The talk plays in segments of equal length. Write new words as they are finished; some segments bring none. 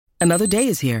Another day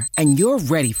is here, and you're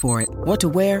ready for it. What to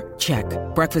wear? Check.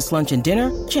 Breakfast, lunch, and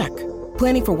dinner? Check.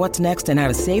 Planning for what's next and how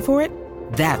to save for it?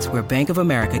 That's where Bank of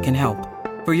America can help.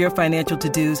 For your financial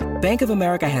to-dos, Bank of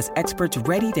America has experts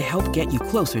ready to help get you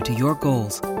closer to your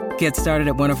goals. Get started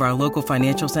at one of our local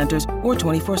financial centers or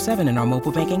 24/7 in our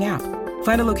mobile banking app.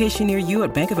 Find a location near you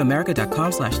at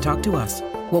bankofamerica.com/talktous.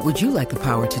 What would you like the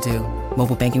power to do?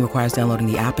 Mobile banking requires downloading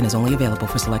the app and is only available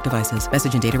for select devices.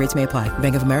 Message and data rates may apply.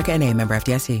 Bank of America N.A., member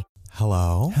FDIC.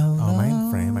 Hello. Hello. Oh, my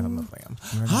frame. I'm in the frame.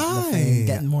 Hi.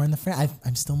 Getting more in the frame.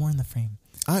 I'm still more in the frame.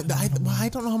 I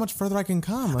don't know how much further I can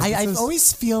come. I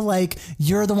always feel like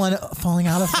you're the one falling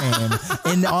out of frame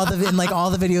in all the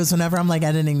videos. Whenever I'm like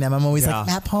editing them, I'm always like,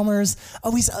 Matt Palmer's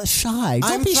always shy.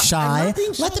 Don't be shy.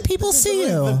 Let the people see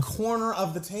you. The corner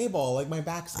of the table, like my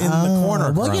back's in the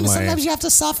corner. Well, sometimes you have to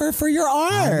suffer for your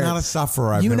art. I'm not a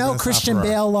sufferer. Christian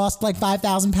Bale lost like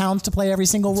 5,000 pounds to play every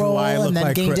single role, and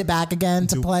then gained it back again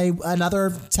to play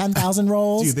another 10,000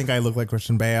 roles. Do you think I look like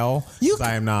Christian Bale?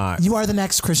 I am not. You are the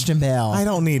next Christian Bale.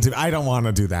 I don't need to. I don't want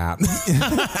to do that.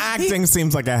 Acting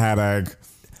seems like a headache.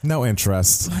 No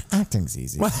interest. Acting's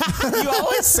easy. You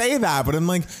always say that, but I'm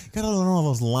like, you gotta learn all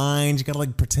those lines. You gotta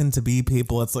like pretend to be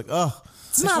people. It's like, ugh.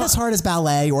 It's not as hard as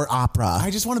ballet or opera.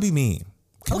 I just want to be me.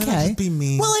 Can I not just be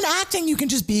me? Well, in acting, you can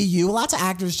just be you. Lots of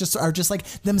actors are just like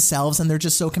themselves, and they're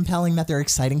just so compelling that they're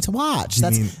exciting to watch.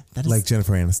 That is like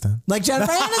Jennifer Aniston. Like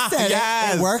Jennifer Aniston.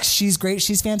 Yes. It works. She's great.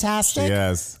 She's fantastic.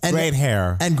 Yes. Great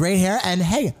hair. And great hair. And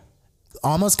hey,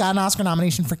 almost got an Oscar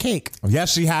nomination for Cake.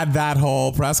 Yes, she had that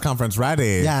whole press conference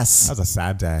ready. Yes. That was a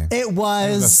sad day. It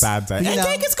was a sad day. And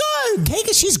Cake is good.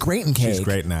 She's great in Cake. She's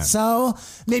great in that. So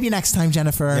maybe next time,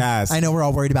 Jennifer. Yes. I know we're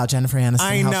all worried about Jennifer Aniston.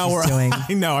 I know. How she's doing.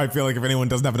 I know. I feel like if anyone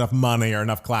doesn't have enough money or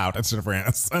enough clout, it's Jennifer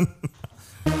Aniston.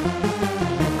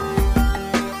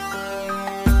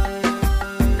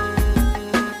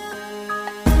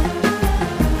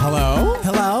 Hello?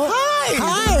 Hello?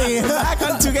 Hi. Back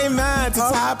on Two Game Mats.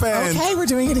 It's happened. Okay, we're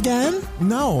doing it again?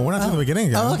 No, we're not doing the beginning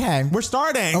again. Oh, okay. We're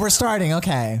starting. Oh, we're starting.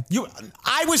 Okay.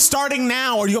 I was starting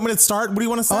now, or do you want me to start? What do you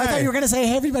want to say? Oh, I thought you were going to say,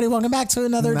 hey, everybody, welcome back to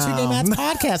another Two Game Mats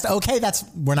podcast. Okay,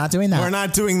 we're not doing that. We're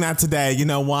not doing that today. You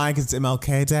know why? Because it's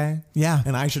MLK Day. Yeah.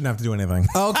 And I shouldn't have to do anything.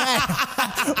 Okay.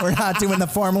 We're not doing the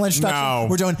formal instruction. No.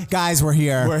 We're doing, guys, we're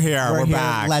here. We're here. We're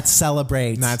back. Let's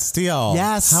celebrate. Matt Steele.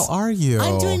 Yes. How are you?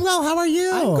 I'm doing well. How are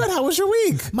you? I'm good. How was your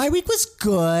week? My week was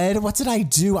good. What did I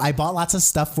do? I bought lots of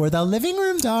stuff for the living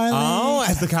room, darling. Oh,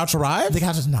 has the couch arrived? The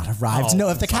couch has not arrived. Oh, no,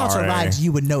 if the couch arrived,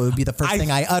 you would know it would be the first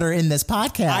thing I utter in this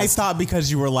podcast. I thought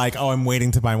because you were like, oh, I'm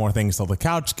waiting to buy more things till the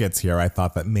couch gets here. I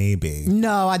thought that maybe.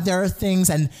 No, there are things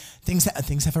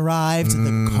have arrived.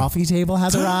 The coffee table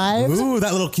has arrived. Ooh,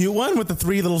 that little cute one with the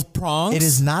 3 little prongs. It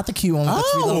is not the cute one with the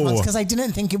 3 little ones because I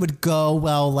didn't think it would go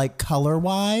well, like color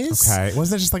wise. Okay,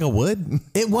 wasn't that just like a wood?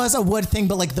 It was a wood thing,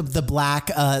 but like the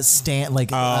black stand,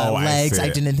 like legs, I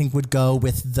didn't think would go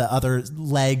with the other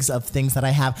legs of things that I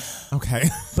have. Okay,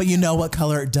 but you know what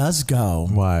color it does go?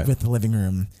 What? With the living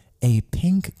room? A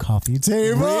pink coffee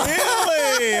table. Really?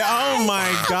 Oh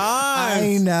my God.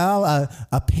 I know.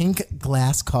 A pink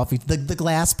glass coffee. The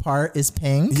glass part is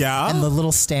pink. Yeah. And the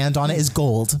little stand on it is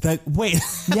gold. The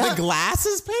glass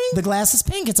is pink? The glass is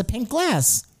pink. It's a pink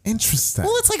glass. Interesting.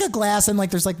 Well, it's like a glass and like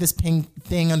there's like this pink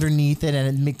thing underneath it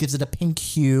and it gives it a pink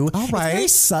hue. All right.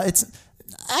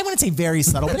 I wouldn't say very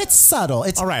subtle, but it's subtle.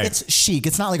 It's all right. It's chic.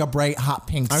 It's not like a bright hot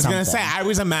pink. I was going to say, I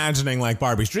was imagining like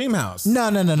Barbie's Dream House. No.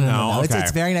 Okay.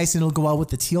 It's very nice and it'll go well with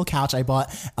the teal couch. I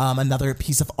bought another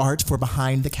piece of art for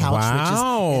behind the couch.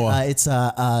 Wow. Which is, it's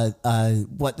a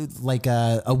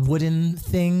wooden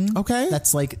thing. Okay.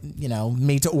 That's like,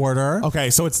 made to order.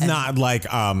 Okay. So it's not like,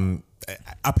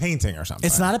 a painting or something.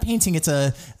 It's not a painting. It's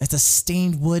a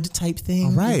stained wood type thing.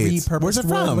 All right. Repurposed Where's it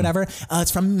from? Wood, whatever.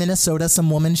 It's from Minnesota. Some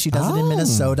woman. She does it in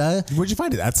Minnesota. Where'd you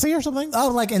find it? Etsy or something? Oh,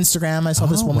 like Instagram. I saw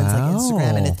this woman's like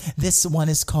Instagram, and this one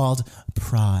is called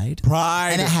Pride.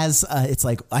 Pride. And it has. It's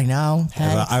like I know.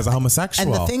 Hey. As a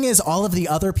homosexual. And the thing is, all of the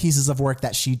other pieces of work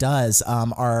that she does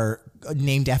are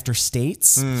named after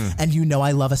states, and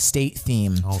I love a state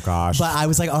theme. Oh gosh. But I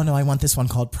was like, oh no, I want this one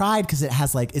called Pride because it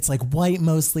has like, it's like white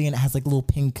mostly and it has like little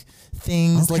pink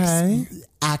things, like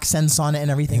accents on it and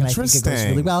everything. And I think it goes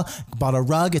really well. Bought a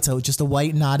rug. It's just a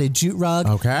white knotted jute rug.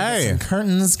 Okay. Some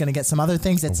curtains. Gonna get some other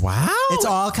things. It's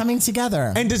all coming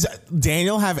together. And does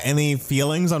Daniel have any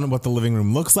feelings on what the living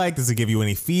room looks like? Does he give you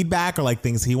any feedback or like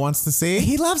things he wants to see?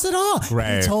 He loves it all.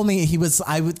 Right. He told me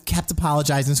kept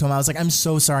apologizing to him. I was like, I'm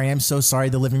so sorry.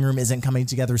 The living room isn't coming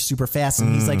together super fast.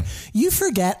 And he's like, you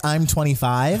forget I'm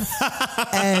 25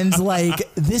 and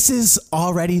like, this is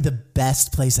already the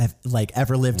best place I've like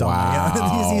ever lived on my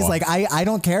own. He's like, I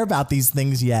don't care about these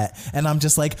things yet. And I'm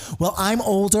just like, well, I'm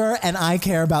older and I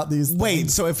care about these things. Wait,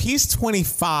 so if he's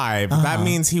 25, that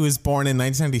means he was born in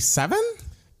 1997?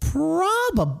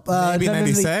 Probably. Maybe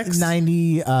 96?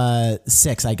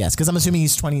 96, I guess. Because I'm assuming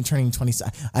he's turning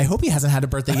 27. I hope he hasn't had a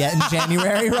birthday yet in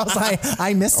January, or else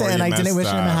I missed it and I didn't wish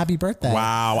him a happy birthday.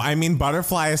 Wow. I mean,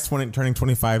 Butterfly is turning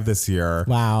 25 this year.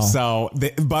 Wow. So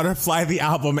Butterfly, the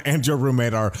album, and your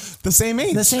roommate are the same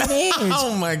age. The same age.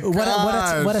 Oh my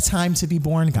God. What a time to be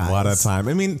born, guys. What a time.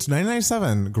 I mean,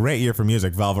 1997, great year for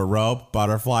music. Velvet Rope,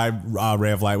 Butterfly,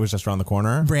 Ray of Light was just around the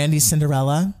corner. Brandy's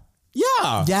Cinderella.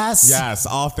 Yeah. Yes. Yes.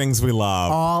 All things we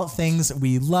love. All things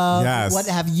we love. Yes. What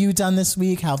have you done this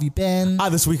week? How have you been?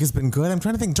 This week has been good. I'm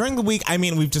trying to think. During the week, I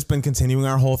mean, we've just been continuing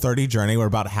our Whole30 journey. We're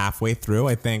about halfway through,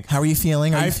 I think. How are you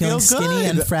feeling? Are you feeling skinny good.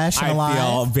 and fresh and alive? I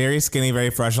feel very skinny, very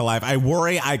fresh, alive. I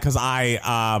worry because I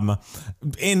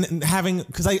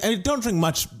don't drink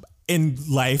much in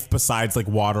life besides like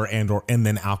water and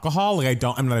then alcohol. Like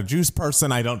I'm not a juice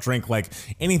person. I don't drink like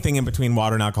anything in between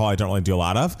water and alcohol. I don't really do a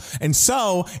lot of. And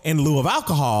so in lieu of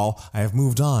alcohol, I have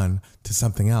moved on to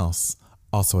something else,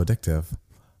 also addictive.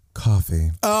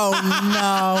 Coffee. Oh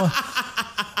no.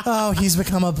 Oh, he's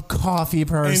become a coffee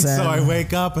person. And so I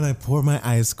wake up and I pour my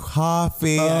iced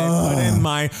coffee. I put in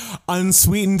my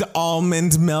unsweetened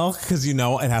almond milk because it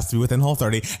has to be within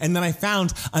Whole30. And then I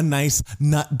found a nice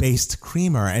nut-based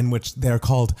creamer in which they're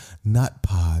called nut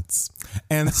pods.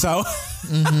 And so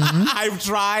I've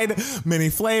tried many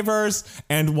flavors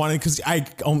and wanted, because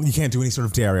you can't do any sort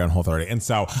of dairy on Whole30. And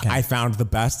so I found the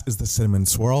best is the cinnamon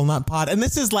swirl nut pod. And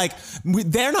this is like,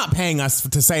 they're not paying us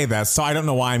to say this, so I don't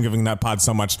know why I'm giving nut pod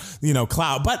so much,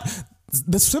 clout. But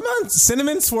the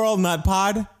cinnamon swirl nut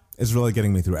pod is really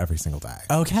getting me through every single day.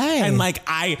 Okay. And like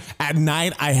at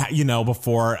night,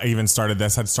 before I even started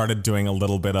this, I'd started doing a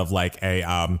little bit of like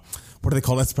a, what do they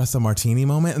call it? Espresso martini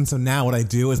moment. And so now what I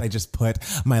do is I just put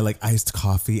my like iced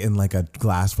coffee in like a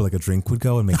glass where like a drink would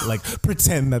go and make it like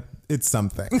pretend that it's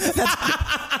something.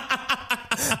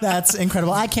 That's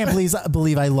incredible. I can't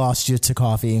believe I lost you to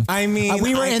coffee. I mean,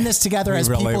 we were in this together as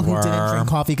really people who didn't drink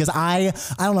coffee, because I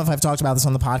don't know if I've talked about this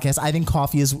on the podcast. I think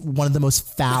coffee is one of the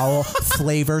most foul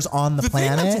flavors on the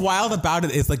planet. The thing that's wild about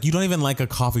it is like you don't even like a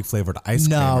coffee flavored ice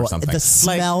cream or something. The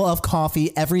smell of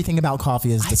coffee, everything about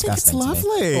coffee is disgusting. I think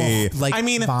it's lovely. I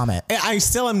mean, vomit. I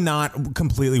still am not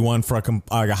completely one for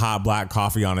a hot black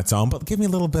coffee on its own, but give me a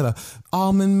little bit of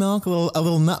almond milk, a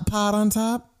little nut pod on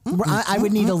top. I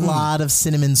would need a lot of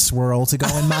cinnamon swirl to go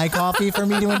in my coffee for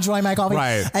me to enjoy my coffee.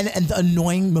 Right. And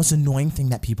the most annoying thing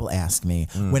that people ask me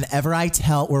whenever I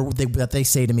tell, that they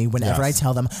say to me, whenever I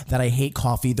tell them that I hate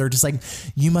coffee, they're just like,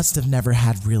 you must have never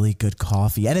had really good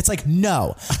coffee. And it's like,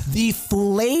 no, the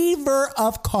flavor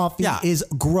of coffee is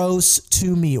gross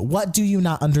to me. What do you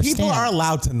not understand? People are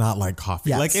allowed to not like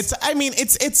coffee. Yes. Like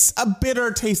it's a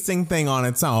bitter tasting thing on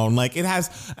its own. Like it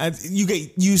has, you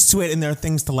get used to it and there are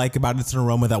things to like about it. It's an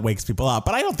aroma that wakes people up,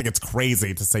 but I don't think it's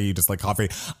crazy to say you just like coffee.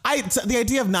 The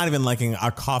idea of not even liking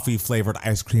a coffee flavored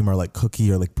ice cream or like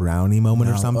cookie or like brownie moment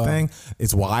or something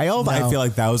is wild. I feel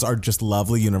like those are just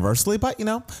lovely universally, but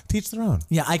teach their own.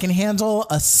 Yeah, I can handle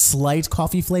a slight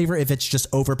coffee flavor if it's just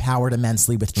overpowered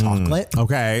immensely with chocolate.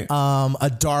 Okay.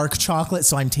 A dark chocolate,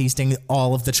 so I'm tasting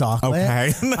all of the chocolate.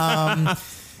 Okay.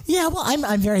 Yeah, well,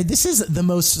 this is the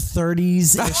most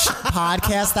 30s-ish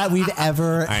podcast that we've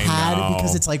ever had,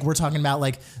 because it's like we're talking about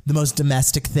like the most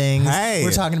domestic things. Hey.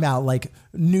 We're talking about like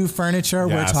new furniture.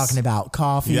 Yes. We're talking about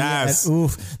coffee. Yes. And,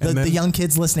 the young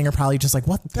kids listening are probably just like,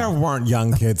 what? There weren't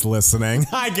young kids listening.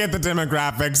 I get the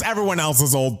demographics. Everyone else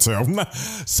is old too.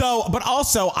 So, but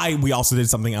also we also did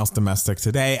something else domestic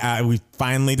today. We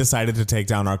finally decided to take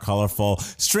down our colorful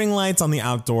string lights on the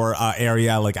outdoor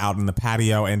area, like out in the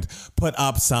patio, and put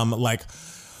up some like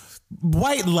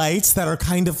white lights that are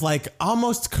kind of like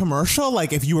almost commercial,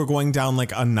 like if you were going down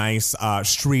like a nice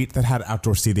street that had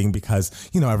outdoor seating, because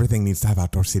everything needs to have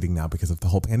outdoor seating now because of the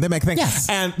whole pandemic thing. Yes.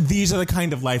 And these are the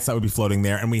kind of lights that would be floating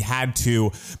there, and we had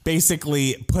to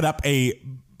basically put up a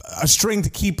string to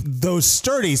keep those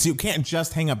sturdy, so you can't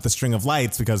just hang up the string of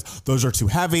lights because those are too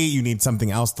heavy. You need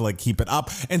something else to like keep it up.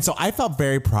 And so I felt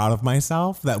very proud of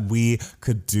myself that we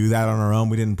could do that on our own.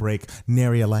 We didn't break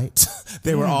nary a light.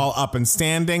 They were all up and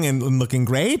standing and looking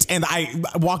great. And I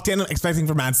walked in expecting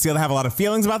for Matt Steele to have a lot of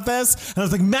feelings about this. And I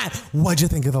was like, Matt, what'd you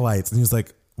think of the lights? And he was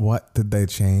like, what did they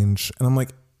change? And I'm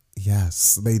like,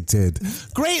 Yes, they did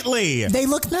greatly. They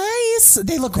look nice.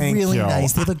 They look really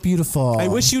nice. They look beautiful. I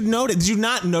wish you'd noticed. Did you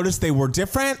not notice they were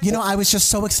different? You know, I was just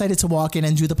so excited to walk in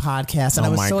and do the podcast, and I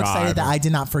was so excited that I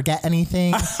did not forget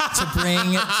anything to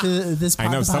bring to this podcast.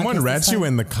 I know someone read you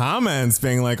in the comments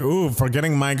being like, "Ooh,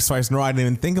 forgetting Mike twice in a row. I didn't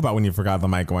even think about when you forgot the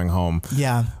mic going home."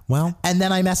 Yeah. Well, and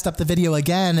then I messed up the video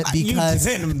again because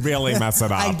you didn't really mess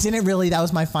it up. I didn't really. That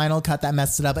was my Final Cut that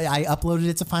messed it up. I uploaded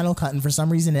it to Final Cut, and for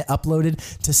some reason, it uploaded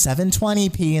to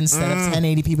 720p instead of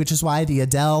 1080p, which is why the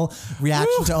Adele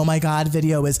reaction to "Oh My God"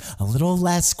 video is a little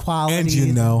less quality. And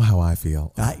you know how I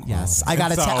feel. Yes, I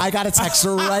got a text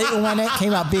right when it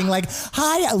came up, being like,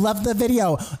 "Hi, I love the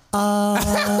video.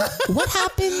 What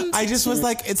happened?" I just was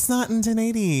like, "It's not in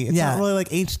 1080. It's not really like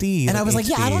HD." And I was like,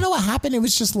 "Yeah, I don't know what happened. It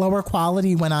was just lower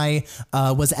quality when I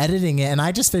was editing it, and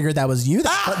I just figured that was you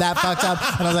that fucked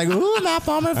up." And I was like, "Ooh, Matt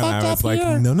Palmer fucked up here." I was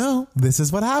like, "No, this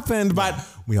is what happened." But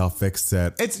we all fixed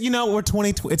it. It's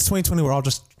it's 2020. We're all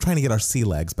just trying to get our sea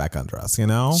legs back under us, you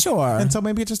know? Sure. And so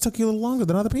maybe it just took you a little longer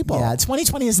than other people. Yeah,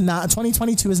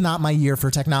 2022 is not my year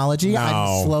for technology. No.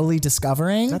 I'm slowly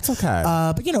discovering. That's okay.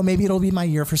 But maybe it'll be my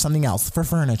year for something else, for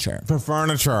furniture. For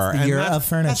furniture. The year of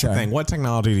furniture. That's the thing. What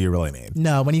technology do you really need?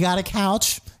 No, when you got a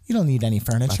couch, you don't need any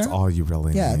furniture. That's all you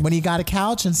really need. Yeah, when you got a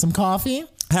couch and some coffee.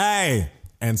 Hey!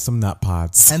 And some nut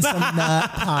pods. And some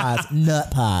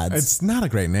nut pods. It's not a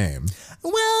great name.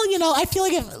 Well, I feel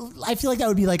like that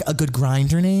would be like a good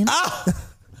grinder name.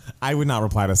 I would not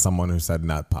reply to someone who said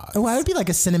nut pod. Well, I would be like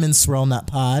a cinnamon swirl nut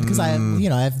pod because I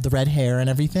have the red hair and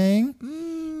everything.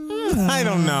 I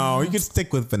don't know. You could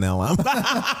stick with vanilla.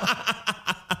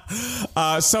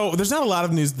 So there's not a lot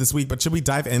of news this week, but should we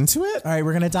dive into it? All right,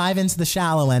 we're going to dive into the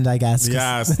shallow end, I guess.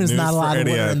 Yes. There's not a lot of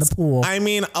water in the pool. I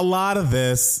mean, a lot of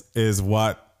this is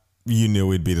what you knew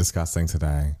we'd be discussing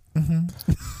today. Mm-hmm.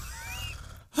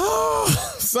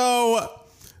 So,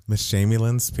 Miss Jamie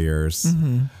Lynn Spears.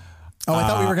 Mm-hmm. Oh, I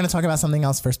thought we were going to talk about something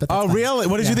else first. But really?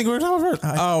 What did you think we were talking about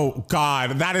first? Oh,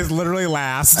 God. That is literally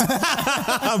last.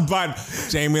 But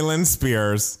Jamie Lynn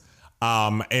Spears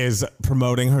is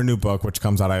promoting her new book, which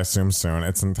comes out, I assume, soon.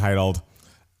 It's entitled,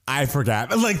 I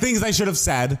forget, like things I should have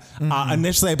said. Mm-hmm.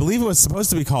 Initially, I believe it was supposed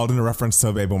to be called, in a reference to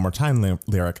a Baby One More Time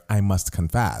lyric, I Must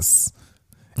Confess.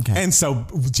 Okay. And so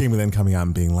Jamie Lynn coming on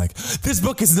and being like, this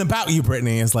book isn't about you,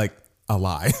 Brittany, is like a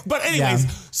lie. But anyways,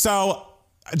 so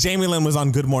Jamie Lynn was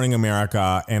on Good Morning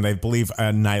America and I believe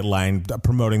a Nightline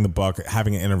promoting the book,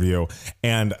 having an interview.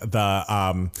 And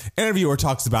the interviewer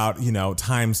talks about,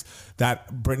 times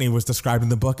that Brittany was described in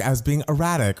the book as being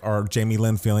erratic or Jamie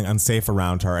Lynn feeling unsafe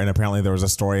around her. And apparently there was a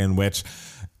story in which,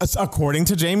 according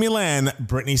to Jamie Lynn,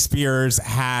 Britney Spears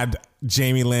had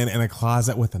Jamie Lynn in a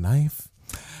closet with a knife.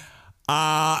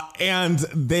 And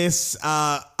this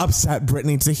upset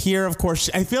Britney to hear. Of course,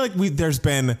 I feel like there's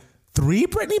been 3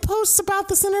 Britney posts about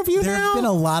this interview. There have been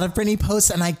a lot of Britney posts,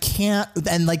 and I can't,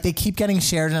 and like they keep getting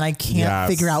shared, and I can't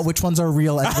figure out which ones are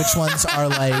real and which ones are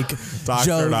like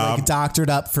doctored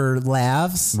up for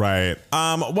laughs. Right.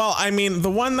 Well, I mean,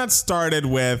 the one that started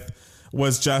with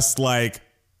was just like,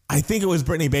 I think it was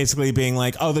Britney basically being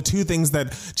like, oh, the 2 things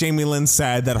that Jamie Lynn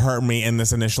said that hurt me in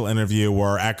this initial interview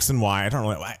were X and Y. I don't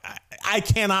really, I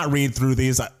cannot read through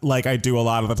these like I do a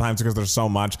lot of the times because there's so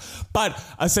much. But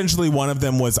essentially one of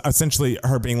them was essentially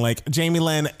her being like, Jamie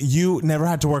Lynn, you never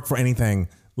had to work for anything.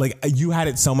 Like you had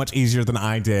it so much easier than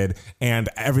I did. And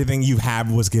everything you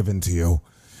have was given to you.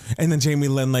 And then Jamie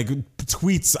Lynn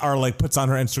puts on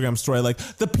her Instagram story, like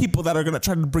the people that are going to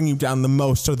try to bring you down the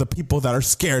most are the people that are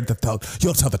scared that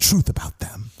you'll tell the truth about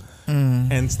them.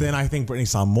 And then I think Britney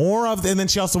saw more of it. And then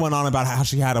she also went on about how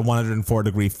she had a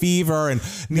 104-degree fever. And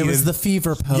there was the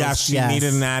fever post. Yeah, she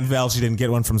needed an Advil. She didn't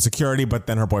get one from security, but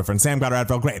then her boyfriend Sam got her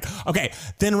Advil. Great. Okay.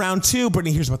 Then round 2,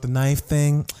 Britney hears about the knife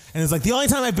thing. And it's like, the only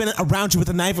time I've been around you with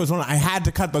a knife was when I had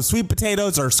to cut those sweet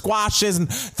potatoes or squashes. And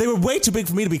they were way too big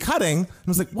for me to be cutting. And I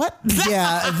was like, what?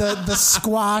 Yeah, the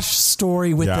squash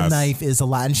story with the knife is a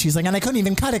lot. And she's like, and I couldn't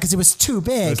even cut it because it was too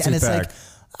big. It's like,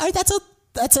 all right,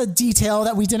 that's a detail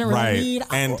that we didn't really need.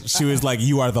 And she was like,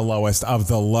 you are the lowest of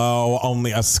the low.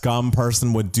 Only a scum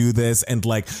person would do this. And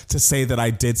like to say that I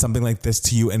did something like this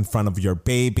to you in front of your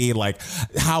baby, like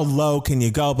how low can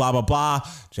you go? Blah, blah, blah.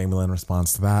 Jamie Lynn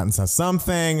responds to that and says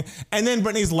something. And then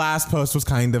Britney's last post was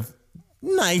kind of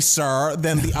nicer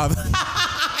than the other.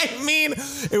 I mean,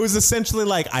 it was essentially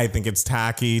like, I think it's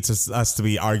tacky to us to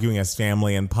be arguing as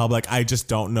family in public. I just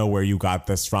don't know where you got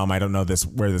this from. I don't know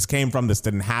where this came from. This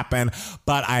didn't happen,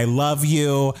 but I love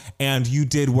you and you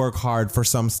did work hard for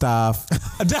some stuff.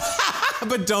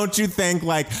 But don't you think,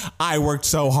 like, I worked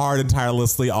so hard and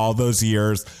tirelessly all those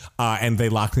years, and they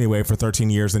locked me away for 13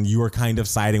 years, and you were kind of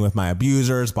siding with my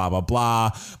abusers, blah, blah,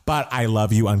 blah. But I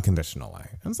love you unconditionally.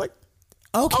 And it's like,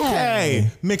 okay.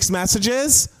 Mixed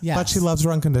messages, yes. But she loves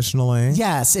her unconditionally.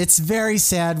 Yes, it's very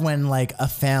sad when like a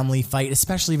family fight,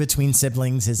 especially between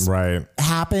siblings,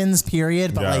 happens,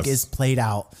 period, but like is played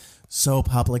out so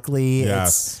publicly.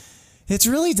 Yes. It's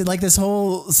really like this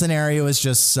whole scenario is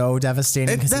just so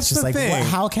devastating because it's just like,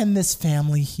 how can this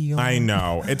family heal? I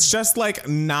know. It's just like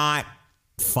not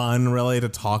fun really to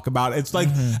talk about. It's like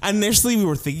initially we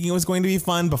were thinking it was going to be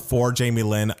fun before Jamie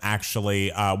Lynn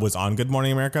actually was on Good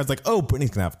Morning America. It's like, oh,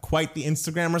 Britney's gonna have quite the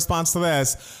Instagram response to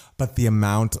this. But the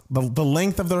amount, the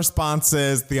length of the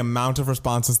responses, the amount of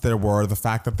responses there were, the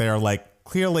fact that they are like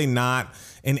clearly not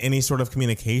in any sort of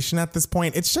communication at this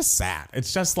point, it's just sad.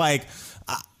 It's just like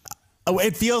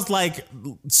it feels like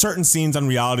certain scenes on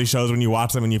reality shows when you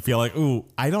watch them and you feel like, ooh,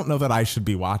 I don't know that I should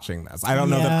be watching this. I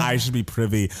don't know that I should be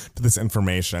privy to this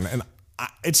information. And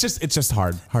it's just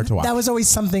hard to watch. That was always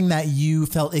something that you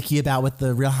felt icky about with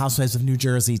the Real Housewives of New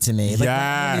Jersey to me. Like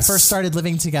when we first started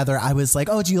living together, I was like,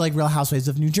 oh, do you like Real Housewives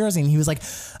of New Jersey? And he was like,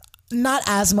 not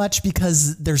as much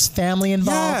because there's family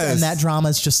involved and that drama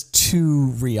is just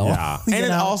too real. Yeah.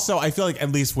 And also, I feel like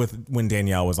at least when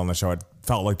Danielle was on the show, it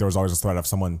felt like there was always a threat of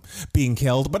someone being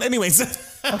killed. But anyways,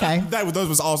 okay, those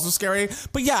was also scary.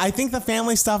 But yeah, I think the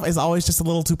family stuff is always just a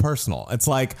little too personal. It's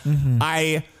like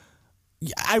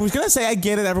I was going to say I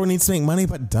get it. Everyone needs to make money.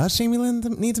 But does Jamie Lynn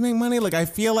need to make money? Like, I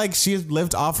feel like she's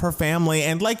lived off her family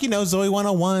and like, Zoe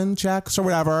 101 checks or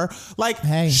whatever. Like,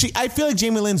 I feel like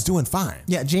Jamie Lynn's doing fine.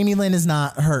 Yeah, Jamie Lynn is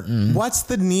not hurting. What's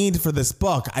the need for this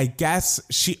book? I guess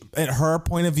her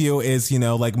point of view is,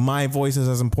 like my voice is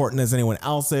as important as anyone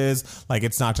else's. Like,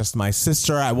 it's not just my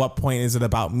sister. At what point is it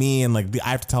about me? And like, I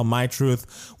have to tell my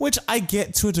truth, which I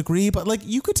get to a degree. But like,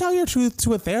 you could tell your truth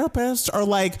to a therapist or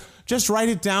like, just write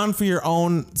it down for your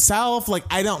own self. Like,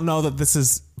 I don't know that this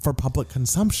is for public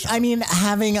consumption. I mean,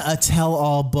 having a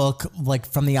tell-all book like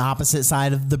from the opposite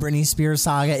side of the Britney Spears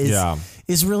saga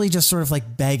is really just sort of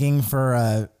like begging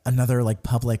for another like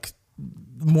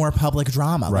more public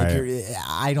drama. Right. Like,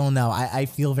 I don't know. I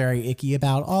feel very icky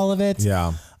about all of it.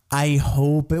 Yeah. I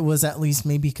hope it was at least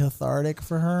maybe cathartic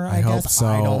for her. I hope guess. So.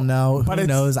 I don't know. But who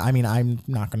knows? I mean, I'm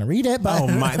not going to read it. But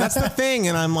that's the thing.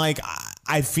 And I'm like,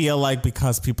 I feel like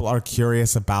because people are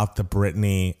curious about the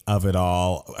Britney of it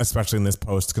all, especially in this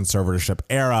post-conservatorship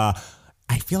era,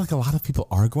 I feel like a lot of people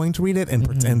are going to read it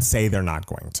and say they're not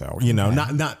going to,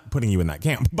 not putting you in that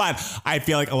camp. But I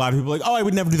feel like a lot of people are like, oh, I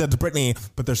would never do that to Britney,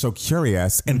 but they're so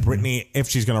curious. And Britney, if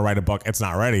she's going to write a book, it's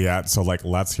not ready yet. So like,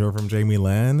 let's hear from Jamie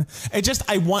Lynn.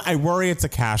 I worry it's a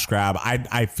cash grab.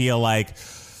 I feel like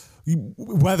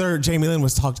whether Jamie Lynn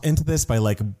was talked into this by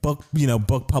like book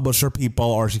publisher people,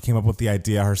 or she came up with the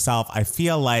idea herself, I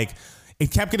feel like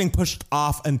it kept getting pushed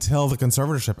off until the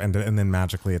conservatorship ended, and then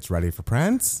magically it's ready for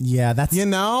print. Yeah, that's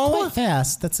quite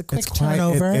fast. That's a quick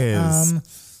turnover. It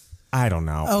is. I don't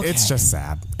know. Okay. It's just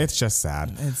sad.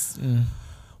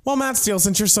 Well, Matt Steele,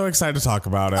 since you're so excited to talk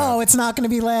about it. Oh, it's not going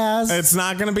to be last. It's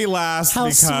not going to be last. How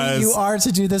sweet you are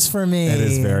to do this for me. It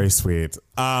is very sweet.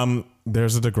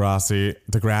 There's a Degrassi,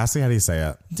 how do you say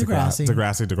it?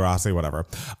 Degrassi, whatever.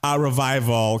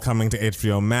 Revival coming to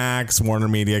HBO Max. Warner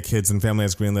Media Kids and Family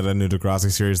has greenlit a new Degrassi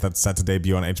series that's set to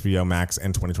debut on HBO Max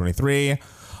in 2023.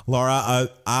 Laura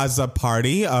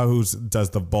Azzopardi, who does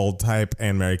The Bold Type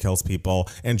and Mary Kills People,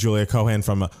 and Julia Cohen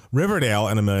from Riverdale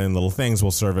and A Million Little Things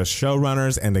will serve as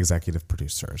showrunners and executive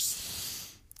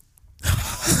producers.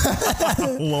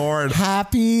 Lord.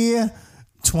 Happy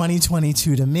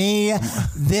 2022 to me.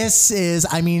 This is,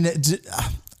 I mean,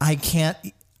 I can't.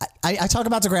 I talk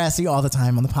about Degrassi all the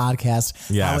time on the podcast.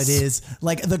 Yes. How it is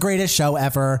like the greatest show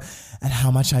ever and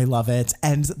how much I love it.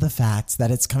 And the fact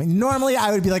that it's coming. Normally I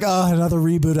would be like, oh, another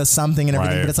reboot of something and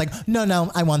everything. Right. But it's like,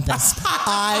 no, I want this.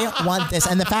 I want this.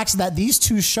 And the fact that these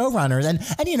two showrunners and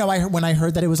when I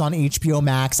heard that it was on HBO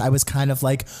Max, I was kind of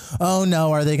like, oh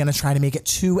no, are they going to try to make it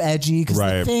too edgy? Because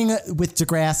the thing with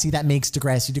Degrassi that makes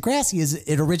Degrassi is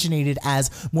it originated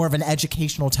as more of an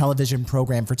educational television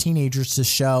program for teenagers to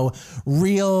show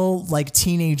real like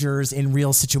teenagers in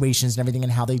real situations and everything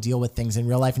and how they deal with things in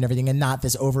real life and everything, and not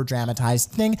this over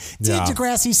dramatized thing. Did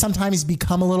Degrassi sometimes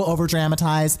become a little over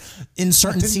dramatized in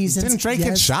certain seasons? Didn't Drake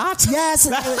get shot? Yes.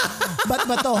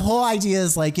 but the whole idea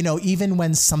is like, even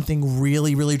when something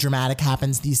really, really dramatic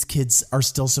happens, these kids are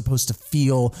still supposed to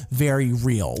feel very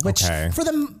real, which for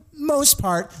the most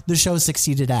part, the show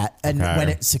succeeded at. And when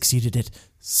it succeeded, it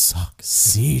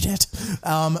succeeded.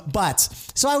 But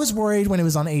so I was worried when it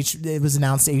was it was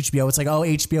announced to HBO. It's like, oh,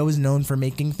 HBO is known for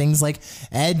making things like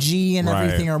edgy and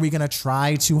everything. Are we going to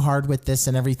try too hard with this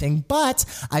and everything? But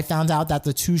I found out that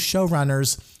the two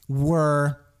showrunners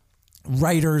were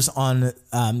writers on,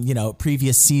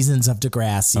 previous seasons of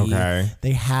Degrassi. Okay.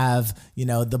 They have,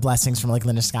 the blessings from like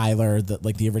Linda Schuyler,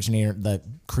 the originator, the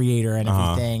creator and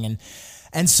everything.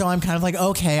 And so I'm kind of like,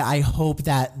 okay, I hope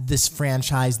that this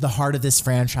franchise, the heart of this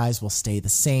franchise will stay the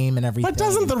same and everything. But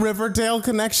doesn't the Riverdale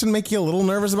connection make you a little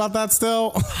nervous about that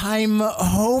still? I'm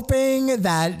hoping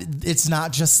that it's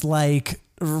not just like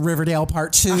Riverdale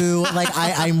Part 2. Like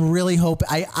I'm really hoping.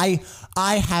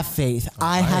 I have faith.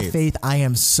 I have faith. I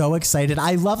am so excited.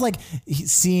 I love like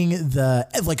seeing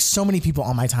so many people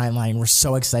on my timeline were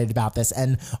so excited about this,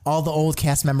 and all the old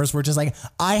cast members were just like,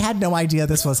 I had no idea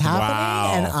this was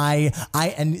happening. Wow.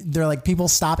 And they're like, people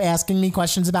stop asking me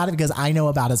questions about it because I know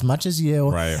about as much as you.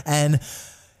 Right. And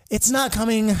it's not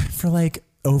coming for like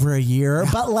over a year,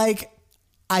 but like,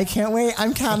 I can't wait.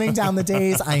 I'm counting down the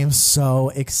days. I am so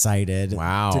excited.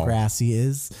 Wow. Degrassi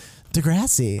is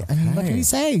Degrassi. I mean, what can you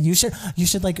say? You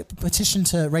should like petition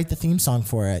to write the theme song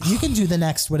for it. You can do the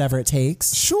next whatever it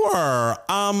takes. Sure.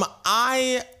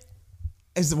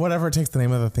 Is Whatever It Takes the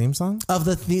name of the theme song?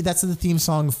 That's the theme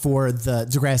song for the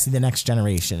Degrassi, The Next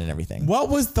Generation and everything. What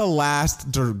was the last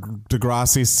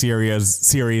Degrassi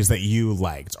series that you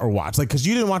liked or watched? Like, because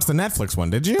you didn't watch the Netflix one,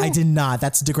 did you? I did not.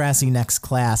 That's Degrassi Next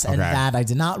Class, and that I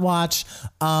did not watch.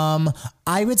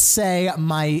 I would say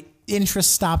my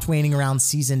interest stopped waning around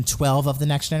season 12 of The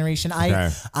Next Generation.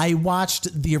 I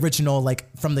watched the original, like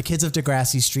from the Kids of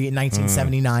Degrassi Street in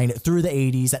 1979 through the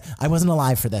 80s. I wasn't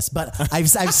alive for this, but I've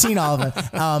seen all of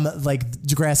them. Like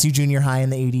Degrassi Junior High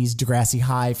in the 80s, Degrassi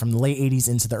High from the late 80s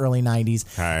into the early 90s.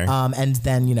 Okay. And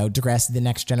then, Degrassi The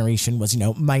Next Generation was, they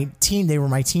were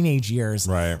my teenage years.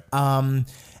 Right.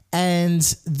 And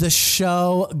the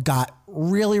show got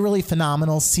really, really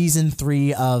phenomenal. Season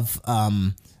 3 of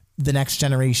The Next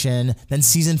Generation, then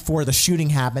season 4, the shooting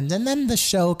happened, and then the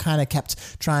show kind of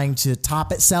kept trying to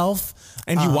top itself.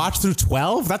 And you watched through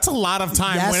 12? That's a lot of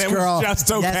time when it was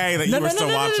just okay that you were still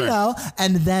watching. No.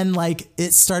 And then like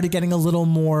it started getting a little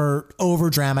more over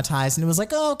dramatized, and it was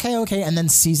like, oh, okay. And then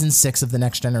season 6 of The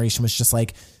Next Generation was just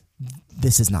like,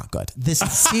 this is not good. This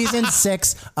is season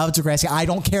 6 of Degrassi. I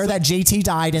don't care that JT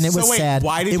died and it was sad.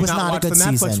 Why did it you was not watch a good the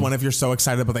Netflix season. one if you're so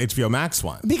excited about the HBO Max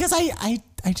one? Because I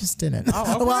just didn't.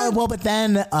 Oh, okay. Well, but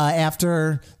then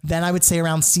after I would say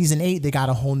around season 8, they got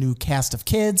a whole new cast of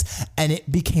kids, and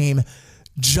it became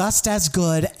just as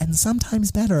good and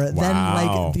sometimes better than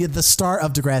like the start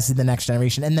of Degrassi, The Next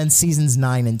Generation. And then seasons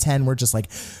 9 and 10 were just like,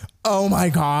 oh my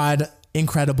God,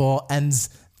 incredible. And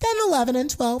then 11 and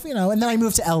 12, and then I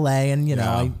moved to LA and,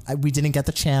 we didn't get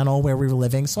the channel where we were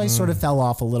living. So I sort of fell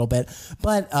off a little bit,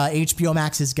 but HBO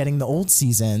Max is getting the old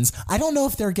seasons. I don't know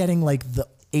if they're getting like the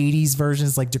 80s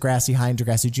versions like Degrassi High and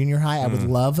Degrassi Junior High. I would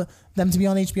love them to be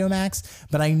on HBO Max,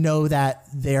 but I know that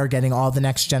they are getting all The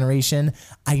Next Generation.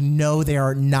 I know they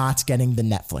are not getting the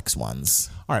Netflix ones.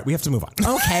 All right, we have to move on.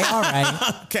 Okay, all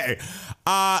right. Okay.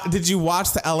 Did you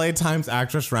watch the LA Times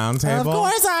Actress Roundtable? Of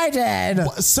course I did.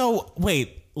 So,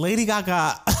 wait, Lady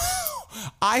Gaga...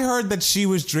 I heard that she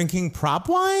was drinking prop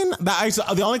wine.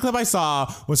 The only clip I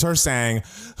saw was her saying,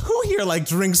 who here like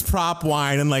drinks prop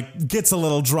wine and like gets a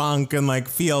little drunk and like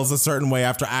feels a certain way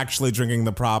after actually drinking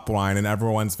the prop wine, and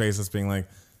everyone's faces being like,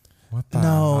 what the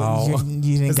hell? You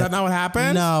didn't. Is that not what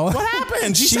happened? No. What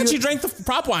happened? She said she drank the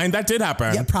prop wine. That did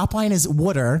happen. Yeah, prop wine is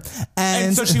water.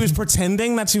 And so she was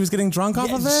pretending that she was getting drunk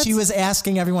off of it? She was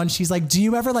asking everyone, she's like, do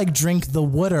you ever like drink the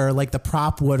water, like the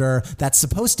prop water that's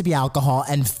supposed to be alcohol,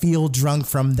 and feel drunk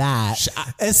from that?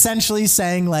 Essentially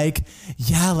saying like,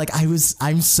 yeah, like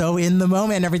I'm so in the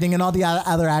moment and everything. And all the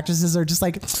other actresses are just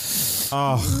like,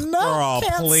 oh, no, girl,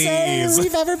 can't please. say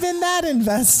we've ever been that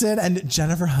invested. And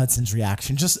Jennifer Hudson's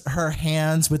reaction, just her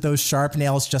hands with those sharp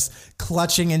nails just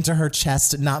clutching into her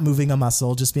chest, not moving a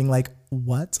muscle, just being like,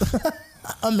 what?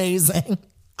 Amazing.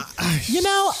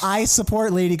 I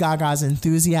support Lady Gaga's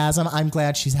enthusiasm. I'm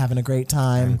glad she's having a great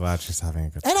time. I'm glad she's having a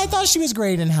good time. And I thought she was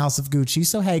great in House of Gucci.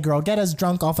 So, hey, girl, get us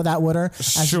drunk off of that water.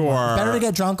 Sure. Better to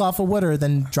get drunk off of water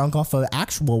than drunk off of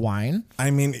actual wine.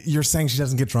 I mean, you're saying she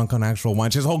doesn't get drunk on actual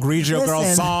wine. She has a whole Grigio Girl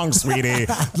song, sweetie.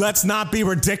 Let's not be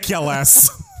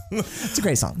ridiculous. It's a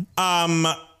great song.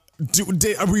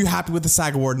 Were you happy with the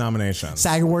SAG Award nominations?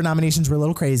 SAG Award nominations were a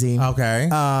little crazy. Okay.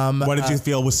 What did you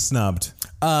feel was snubbed?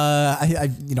 I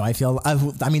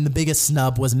mean, the biggest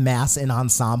snub was Mass in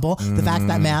Ensemble. The fact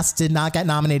that Mass did not get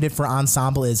nominated for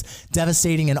Ensemble is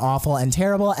devastating and awful and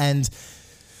terrible. And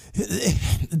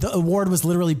the award was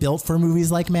literally built for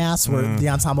movies like Mass, where the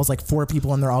ensemble's like 4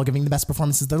 people and they're all giving the best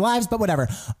performances of their lives, but whatever.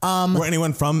 Was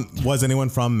anyone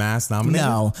from Mass nominated?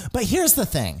 No, but here's the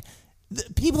thing.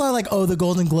 People are like, oh, the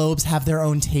Golden Globes have their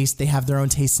own taste. They have their own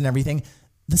taste and everything.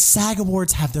 The SAG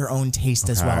Awards have their own taste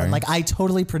as well. And like, I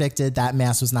totally predicted that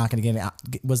Mass was not going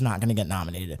to get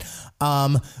nominated.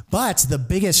 But the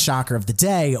biggest shocker of the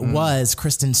day was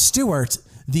Kristen Stewart,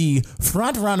 the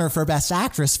front runner for Best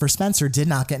Actress for Spencer, did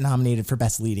not get nominated for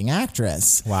Best Leading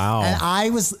Actress. Wow. And I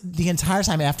was, the entire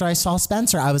time after I saw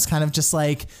Spencer, I was kind of just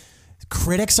like,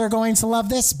 critics are going to love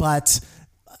this, but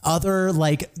other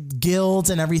like guilds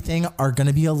and everything are going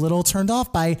to be a little turned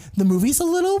off by the movie's a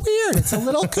little weird. It's a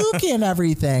little kooky and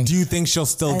everything. Do you think she'll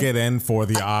still get in for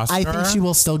the Oscar? I think she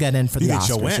will still get in for the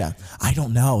Oscar. She'll win? Yeah. I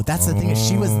don't know. That's the thing, is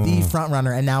she was the front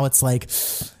runner, and now it's like,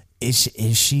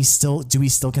 is she still, do we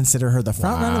still consider her the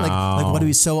front runner? Like what do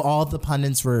we, so all the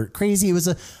pundits were crazy. It was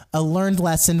a learned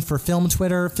lesson for film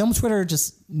Twitter. Film Twitter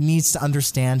just needs to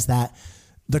understand that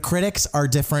the critics are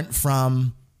different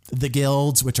from the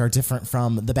guilds, which are different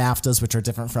from the BAFTAs, which are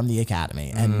different from the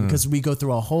Academy. And because we go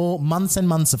through a whole months and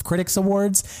months of critics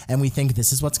awards and we think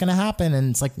this is what's going to happen.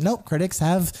 And it's like, nope, critics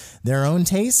have their own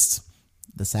taste.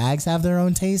 The SAGs have their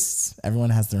own tastes. Everyone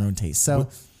has their own taste. So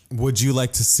would you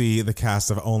like to see the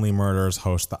cast of Only Murders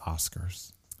host the Oscars?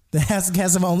 The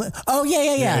cast of Only... Oh,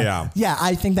 yeah. Yeah,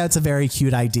 I think that's a very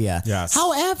cute idea. Yes.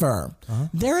 However,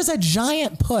 there is a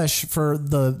giant push for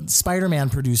the Spider-Man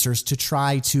producers to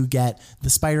try to get the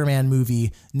Spider-Man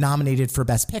movie nominated for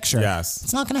Best Picture. Yes.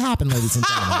 It's not going to happen, ladies and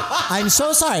gentlemen. I'm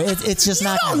so sorry. It's just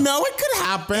not going to. No, it could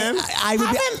happen.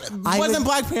 Wasn't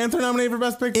Black Panther nominated for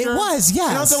Best Picture? It was, yes.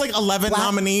 You know, there are like 11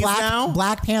 nominees now?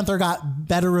 Black Panther got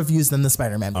better reviews than the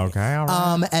Spider-Man movie. Okay, all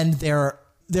right. And there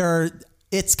are...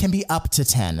 It can be up to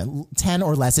 10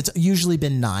 or less. It's usually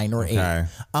been 9 or 8. Okay.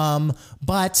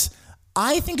 But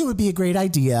I think it would be a great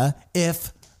idea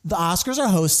if the Oscars are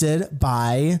hosted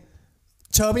by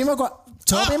Tobey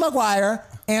Maguire,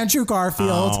 Andrew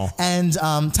Garfield, and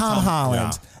Tom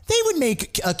Holland. Yeah. They would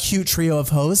make a cute trio of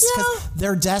hosts because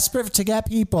they're desperate to get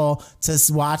people to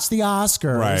watch the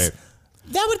Oscars. Right.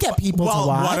 That would get people to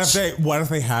watch. What if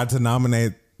they had to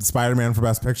nominate Spider-Man for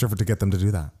Best Picture to get them to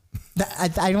do that?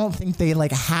 I don't think they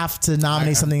like have to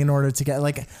nominate something in order to get,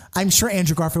 like, I'm sure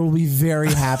Andrew Garfield will be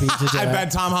very happy to do it. I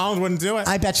bet Tom Holland wouldn't do it.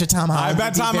 I bet you Tom Holland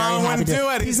wouldn't do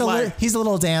it. He's a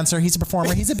little dancer. He's a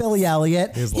performer. He's a Billy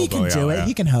Elliot. He can do it.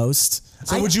 He can host.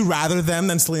 So would you rather them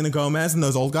than Selena Gomez and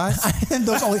those old guys?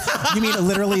 You mean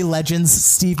literally legends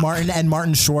Steve Martin and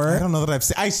Martin Short? I don't know that I've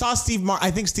seen. I saw Steve Martin.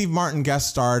 I think Steve Martin guest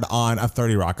starred on a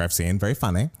 30 Rock I've seen. Very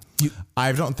funny.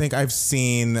 I don't think I've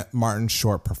seen Martin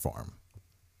Short perform.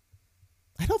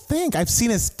 I don't think I've seen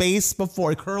his face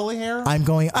before. Curly hair.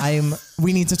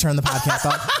 We need to turn the podcast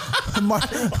off.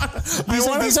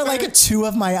 These are like 2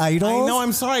 of my idols. I know.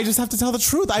 I'm sorry. I just have to tell the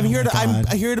truth. I'm here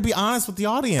to be honest with the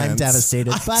audience. I'm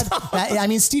devastated.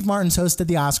 But Steve Martin's hosted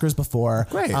the Oscars before.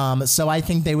 Great. So I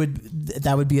think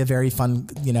that would be a very fun,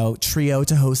 trio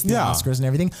to host the Oscars and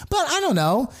everything. But I don't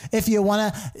know if you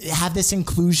want to have this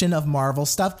inclusion of Marvel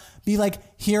stuff. Be like,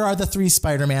 here are the 3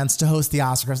 Spider-Mans to host the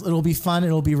Oscars. It'll be fun.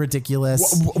 It'll be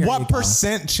ridiculous. What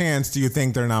percent chance do you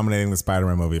think they're nominating the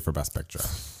Spider-Man movie for Best Picture?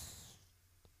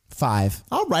 5.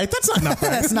 All right, that's not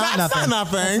nothing. That's not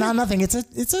nothing. It's not nothing. It's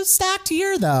a stacked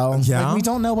year though. Yeah. Like, we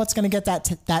don't know what's going to get that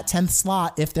 10th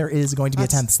slot, if there is going to be a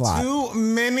 10th slot. Too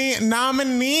many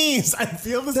nominees. I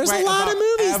feel this. There's way a lot of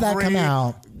movies that come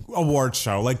out. Award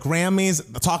show like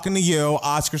Grammys, talking to you,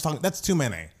 Oscars, talking. That's too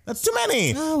many. That's too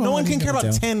many. No one can care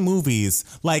about 10 movies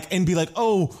and be like,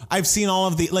 oh, I've seen all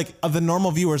of the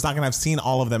normal viewers not gonna have seen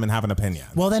all of them and have an opinion.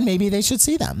 Well, then maybe they should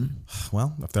see them.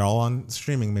 Well, if they're all on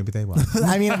streaming, maybe they will.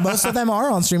 I mean, most of them are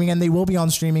on streaming, and they will be on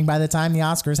streaming by the time the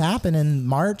Oscars happen in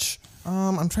March.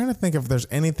 I'm trying to think if there's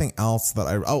anything else that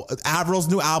Avril's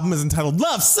new album is entitled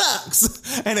Love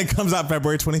Sucks, and it comes out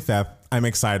February 25th. I'm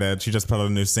excited. She just put out a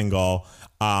new single,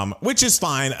 which is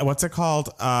fine. What's it called?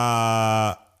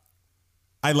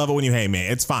 I Love It When You Hate Me.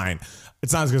 It's fine.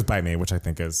 It's not as good as Bite Me, which I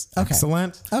think is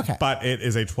excellent. Okay. But it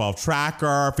is a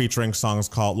 12-tracker featuring songs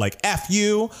called like F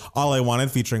You, All I Wanted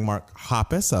featuring Mark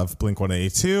Hoppus of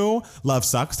Blink-182, Love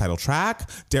Sucks, title track,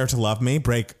 Dare to Love Me,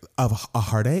 Break of a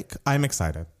Heartache. I'm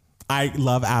excited. I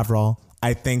love Avril.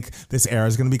 I think this era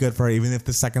is going to be good for her, even if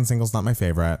the second single's not my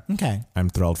favorite. Okay. I'm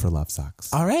thrilled for Love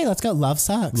Sucks. All right, let's go. Love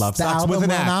Sucks. Love the Sucks album with an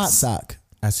will X. not suck.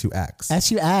 S-U-X.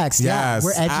 S-U-X. Yeah, yes.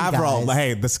 We're edgy, Avril. guys.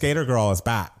 Hey, the skater girl is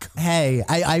back. Hey,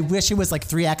 I wish it was like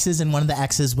 3 X's and one of the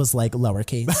X's was like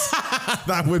lowercase.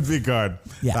 That would be good.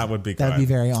 Yeah, that would be good. That would be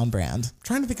very on brand. I'm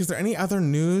trying to think, is there any other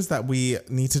news that we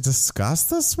need to discuss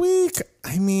this week?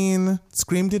 I mean,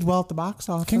 Scream did well at the box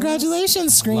office.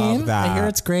 Congratulations, Scream. Love that. I hear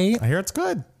it's great. I hear it's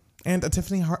good. And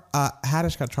Tiffany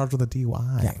Haddish got charged with a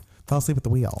DUI. Yeah. Fell asleep at the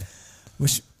wheel.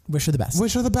 Wish her the best.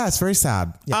 Wish her the best. Very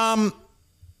sad. Yeah.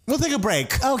 We'll take a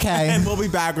break. Okay. And we'll be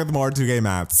back with more 2Gay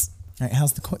Mats. All right,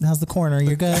 how's the corner?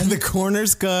 You're good? The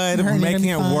corner's good. We're making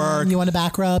it work. You want a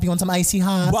back rub? You want some icy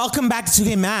hot? Welcome back to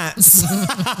 2Gay Mats.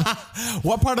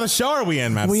 What part of the show are we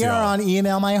in, Mats? We are on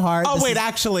Email My Heart.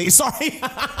 Actually, sorry.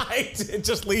 It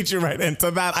just leads you right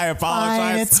into that. I apologize.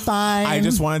 Fine, it's fine. I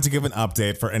just wanted to give an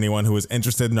update for anyone who was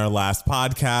interested in our last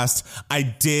podcast. I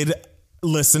did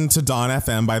listen to Dawn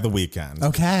FM by The Weeknd.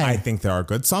 Okay. I think there are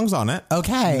good songs on it.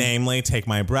 Okay. Namely, Take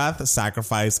My Breath,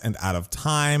 Sacrifice, and Out of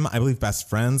Time. I believe Best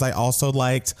Friends I also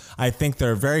liked. I think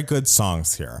there are very good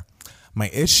songs here. My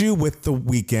issue with The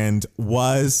Weeknd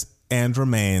was and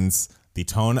remains the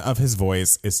tone of his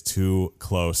voice is too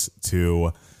close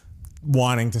to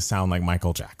wanting to sound like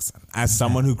Michael Jackson. As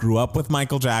someone who grew up with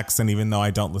Michael Jackson, even though I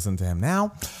don't listen to him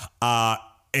now,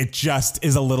 it just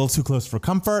is a little too close for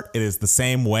comfort. It is the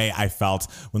same way I felt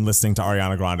when listening to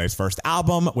Ariana Grande's first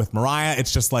album with Mariah.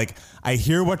 It's just like, I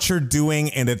hear what you're doing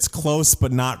and it's close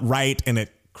but not right, and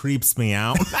it creeps me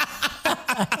out.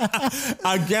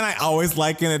 Again, I always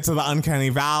liken it to the Uncanny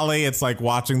Valley. It's like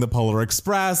watching the Polar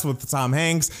Express with Tom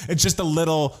Hanks. It's just a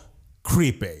little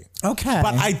creepy. Okay.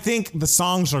 But I think the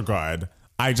songs are good.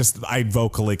 I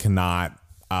vocally cannot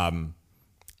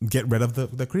get rid of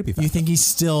the creepy factor. You think he's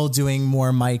still doing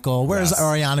more Michael, whereas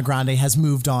Ariana Grande has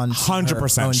moved on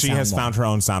 100%. She has found her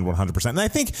own sound 100%. And I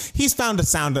think he's found a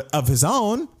sound of his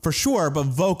own for sure, but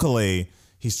vocally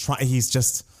he's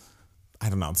just, I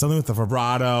don't know, something with the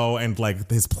vibrato and like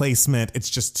his placement.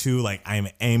 It's just too like, I'm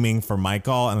aiming for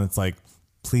Michael, and it's like,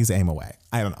 please aim away.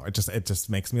 I don't know. It just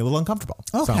makes me a little uncomfortable.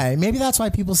 Okay, maybe that's why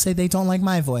people say they don't like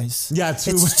my voice. Yeah,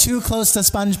 it's too close to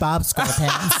SpongeBob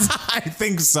SquarePants. I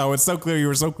think so. It's so clear you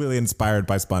were so clearly inspired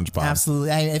by SpongeBob.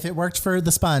 Absolutely. If it worked for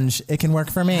the sponge, it can work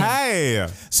for me. Hey.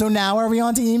 So now are we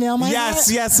on to Email My Heart?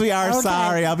 Yes, we are. Okay.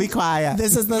 Sorry, I'll be quiet.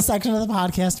 This is the section of the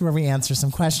podcast where we answer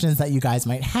some questions that you guys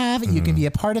might have. You can be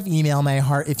a part of Email My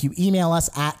Heart if you email us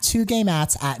at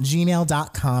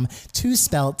 2gaymats@gmail.com, to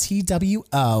spell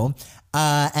TWO.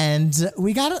 And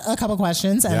we got a couple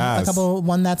questions and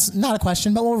one that's not a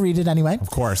question, but we'll read it anyway. Of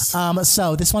course.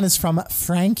 So this one is from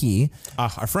Frankie.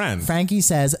 Our friend. Frankie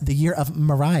says, the year of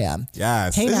Mariah.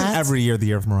 Yes. Hey, Matt. Every year the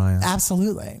year of Mariah.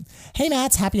 Absolutely. Hey,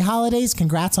 Matt. Happy holidays.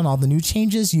 Congrats on all the new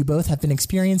changes you both have been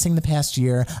experiencing the past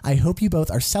year. I hope you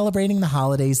both are celebrating the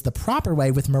holidays the proper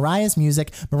way with Mariah's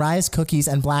music, Mariah's cookies,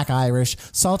 and Black Irish.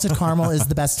 Salted caramel is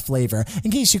the best flavor.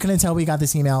 In case you couldn't tell, we got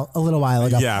this email a little while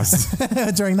ago. Yes.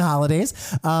 During the holidays.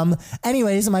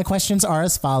 Anyways, my questions are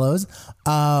as follows.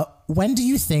 When do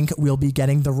you think we'll be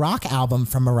getting the Rock album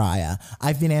from Mariah?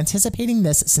 I've been anticipating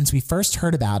this since we first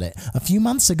heard about it. A few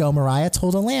months ago, Mariah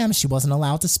told Alam she wasn't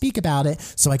allowed to speak about it,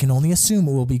 so I can only assume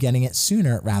we'll be getting it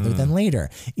sooner rather than later.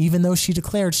 Even though she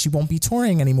declared she won't be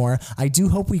touring anymore, I do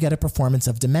hope we get a performance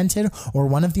of Demented or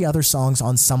one of the other songs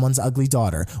on Someone's Ugly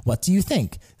Daughter. What do you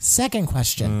think? Second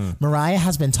question. Mariah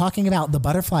has been talking about the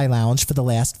Butterfly Lounge for the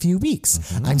last few weeks.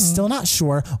 I'm still not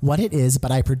sure what it is, but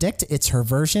I predict it's her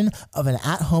version of an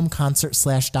at-home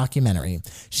concert/documentary.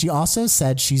 She also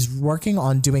said she's working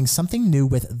on doing something new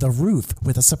with The Roof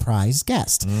with a surprise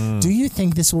guest. Do you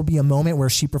think this will be a moment where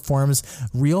she performs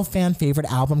real fan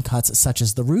favorite album cuts such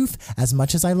as The Roof? As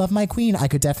much as I love my queen, I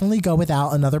could definitely go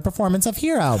without another performance of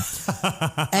Hero.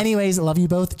 Anyways, love you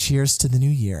both. Cheers to the new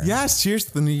year. Yes, cheers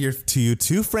to the new year to you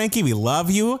too, Frankie. We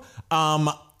love you.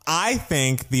 I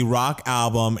think the Rock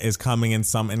album is coming in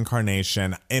some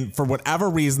incarnation, and for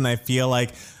whatever reason, I feel like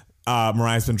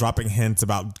Mariah's been dropping hints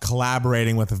about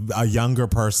collaborating with a younger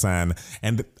person,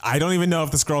 and I don't even know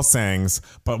if this girl sings,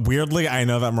 but weirdly I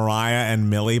know that Mariah and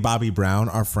Millie Bobby Brown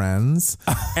are friends,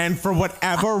 and for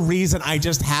whatever reason I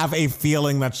just have a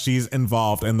feeling that she's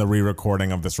involved in the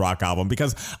re-recording of this Rock album,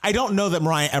 because I don't know that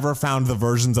Mariah ever found the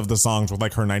versions of the songs with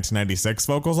like her 1996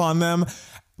 vocals on them,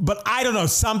 but I don't know,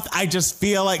 I just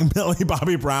feel like Millie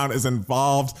Bobby Brown is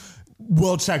involved.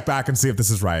 We'll check back and see if this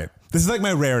is right. This is like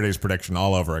my rarities prediction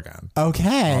all over again.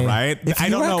 Okay. All right. I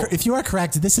don't know if you are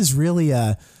correct. This is really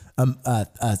a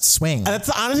swing. And that's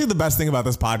honestly the best thing about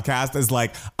this podcast is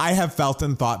like I have felt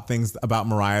and thought things about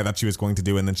Mariah that she was going to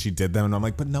do, and then she did them, and I'm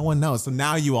like, but no one knows. So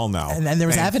now you all know. And there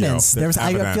was evidence.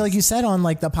 I feel like you said on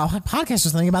like the podcast or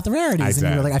something about the rarities, and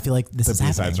you were like, I feel like this is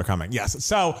happening. The B-sides are coming. Yes.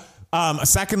 So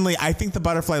Secondly, I think the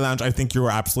Butterfly Lounge, I think you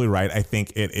were absolutely right. I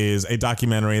think it is a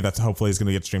documentary that hopefully is going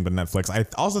to get streamed on Netflix. I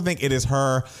also think it is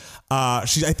her. I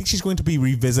think she's going to be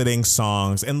revisiting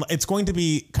songs, and it's going to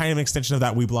be kind of an extension of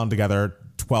that We Belong Together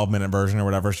 12-minute version or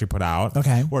whatever she put out.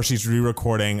 Okay. Where she's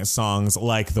re-recording songs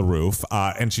like The Roof.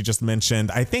 And she just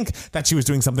mentioned, I think that she was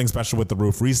doing something special with The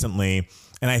Roof recently.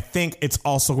 And I think it's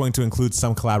also going to include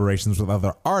some collaborations with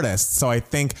other artists. So I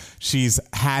think she's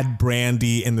had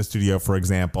Brandy in the studio, for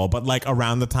example, but like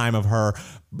around the time of her,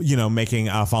 making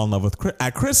Fall in Love with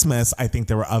at Christmas, I think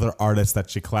there were other artists that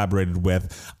she collaborated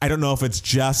with. I don't know if it's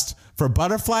just for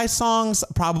Butterfly songs,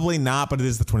 probably not, but it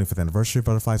is the 25th anniversary of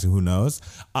Butterfly, so who knows?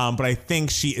 But I think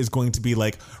she is going to be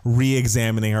like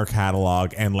re-examining her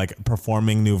catalog and like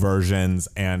performing new versions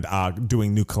and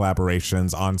doing new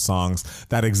collaborations on songs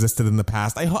that existed in the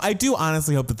past. I do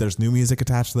honestly hope that there's new music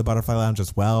attached to the Butterfly Lounge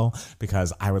as well,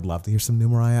 because I would love to hear some new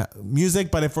Mariah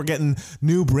music. But if we're getting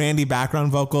new Brandy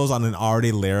background vocals on an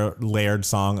already layered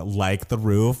song like The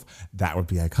Roof, that would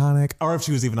be iconic. Or if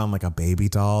she was even on like a baby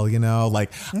doll,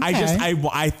 like okay.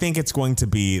 I think it's going to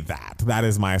be that. That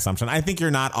is my assumption. I think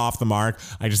you're not off the mark.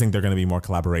 I just think there are going to be more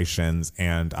collaborations,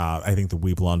 and I think the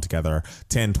We Belong Together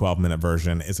 10-12-minute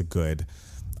version is a good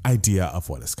idea of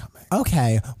what is coming.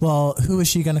 Okay. Well, who is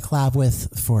she going to collab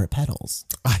with for Petals?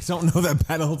 I don't know that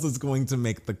Petals is going to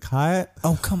make the cut.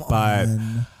 Oh, come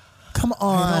on. Come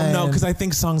on. I don't know, because I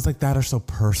think songs like that are so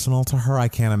personal to her. I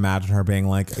can't imagine her being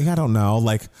like, I don't know,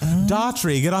 like,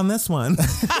 Daughtry, get on this one.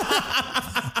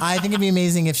 I think it'd be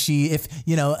amazing if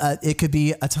it could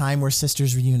be a time where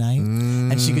sisters reunite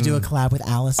and she could do a collab with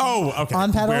Allison. Oh, okay.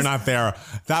 On Petals. We're not there.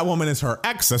 That woman is her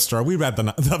ex-sister. We read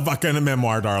the fucking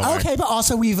memoir, darling. Okay, but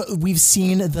also we've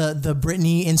seen the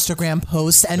Britney Instagram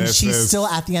post, and she's still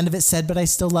at the end of it said, "But I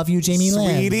still love you, Jamie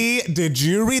Lynn." Sweetie, did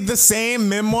you read the same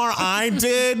memoir I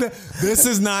did? This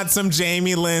is not some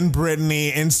Jamie Lynn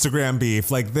Britney Instagram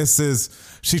beef. Like, this is.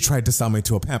 She tried to sell me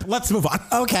to a pimp. Let's move on.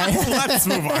 Okay. Let's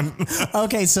move on.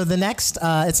 Okay, so the next,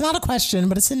 it's not a question,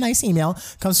 but it's a nice email.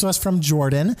 Comes to us from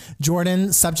Jordan.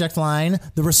 Jordan, subject line,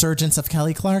 the resurgence of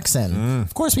Kelly Clarkson.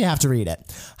 Of course we have to read it.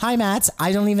 Hi, Matt.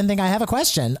 I don't even think I have a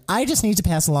question. I just need to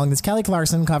pass along this Kelly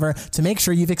Clarkson cover to make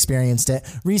sure you've experienced it.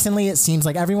 Recently, it seems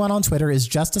like everyone on Twitter is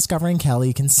just discovering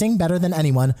Kelly can sing better than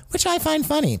anyone, which I find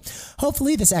funny.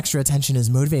 Hopefully, this extra attention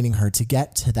is motivating her to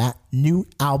get to that new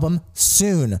album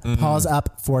soon. Pause up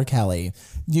for Kelly.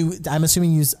 I'm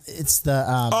assuming it's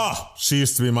the She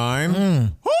Used to Be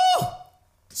Mine. Woo!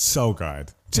 So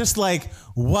good. Just like,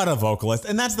 what a vocalist.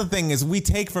 And that's the thing, is we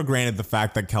take for granted the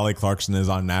fact that Kelly Clarkson is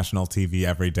on national TV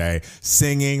every day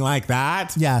singing like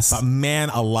that. Yes. But man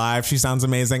alive, she sounds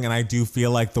amazing. And I do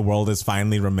feel like the world is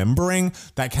finally remembering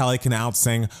that Kelly can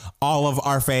outsing all of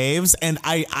our faves. And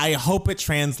I hope it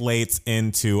translates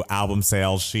into album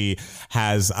sales. She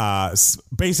has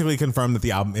basically confirmed that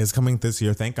the album is coming this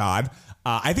year. Thank God.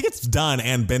 I think it's done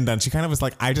and been done. She kind of was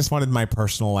like, I just wanted my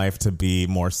personal life to be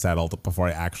more settled before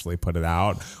I actually put it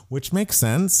out, which makes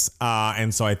sense.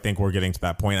 And so I think we're getting to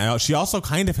that point. She also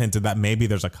kind of hinted that maybe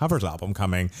there's a covers album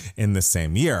coming in the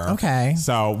same year. Okay.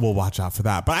 So we'll watch out for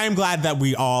that. But I am glad that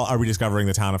we all are rediscovering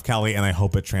the town of Kelly, and I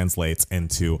hope it translates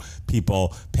into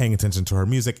people paying attention to her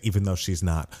music, even though she's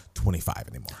not 25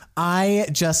 anymore. I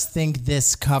just think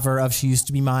this cover of She Used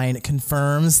to Be Mine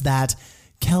confirms that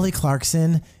Kelly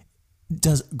Clarkson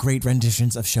does great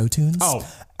renditions of show tunes. Oh,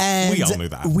 and we all knew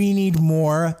that. We need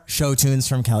more show tunes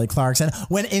from Kelly Clarkson.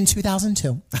 When in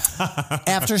 2002,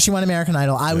 after she won American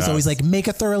Idol, I was always like, make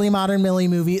a Thoroughly Modern Millie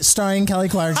movie starring Kelly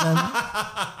Clarkson.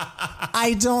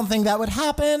 I don't think that would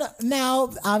happen now.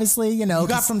 Obviously, you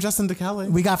got From Justin to Kelly.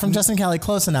 We got From Justin Kelly,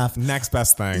 close enough. Next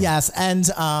best thing. Yes, and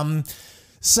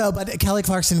but Kelly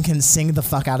Clarkson can sing the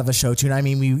fuck out of a show tune. I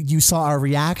mean, you saw our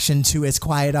reaction to It's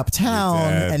Quiet Uptown,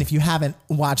 and if you haven't,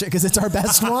 watch it because it's our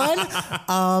best one.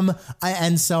 I'm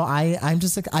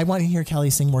just like, I want to hear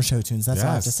Kelly sing more show tunes. That's all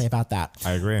I have to say about that.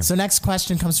 I agree. So next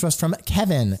question comes to us from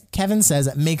Kevin. Kevin says,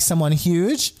 make someone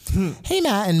huge. Hey,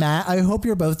 Matt and Matt, I hope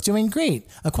you're both doing great.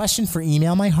 A question for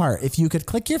Email My Heart. If you could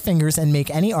click your fingers and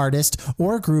make any artist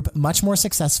or group much more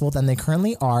successful than they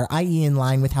currently are, i.e. in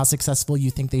line with how successful you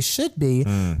think they should be,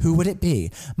 who would it be?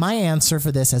 My answer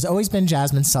for this has always been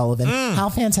Jasmine Sullivan. How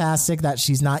fantastic that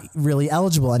she's not really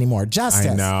eligible anymore.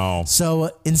 Justice. I know. So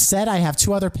instead, I have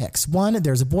two other picks. One,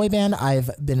 there's a boy band I've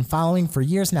been following for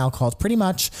years now called Pretty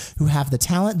Much, who have the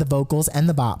talent, the vocals, and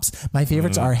the bops. My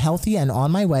favorites are Healthy and On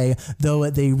My Way, though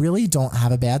they really don't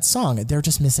have a bad song. They're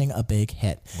just missing a big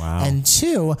hit. Wow. And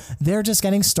two, they're just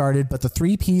getting started, but the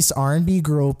three-piece R&B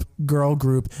girl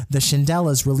group, the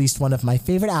Shindellas, released one of my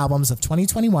favorite albums of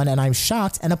 2021, and I'm shocked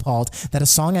shocked and appalled that a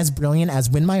song as brilliant as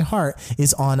Win My Heart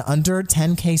is on under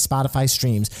 10K Spotify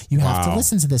streams. You have to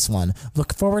listen to this one.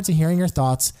 Look forward to hearing your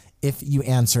thoughts if you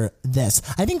answer this.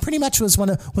 I think pretty much was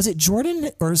was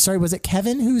it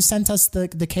Kevin who sent us the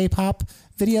K-pop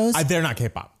videos? They're not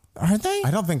K-pop. Aren't they?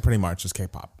 I don't think pretty much is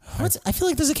K-pop. I feel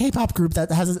like there's a K-pop group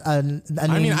that has a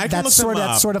name that's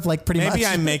sort of like pretty much. Maybe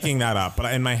I'm making that up,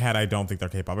 but in my head, I don't think they're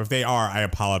K-pop. If they are, I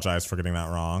apologize for getting that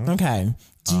wrong. Okay.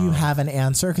 Do you have an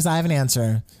answer? Because I have an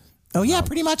answer. Oh yeah,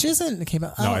 pretty much isn't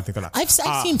K-pop. No, I think they're not. I've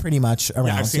seen pretty much around.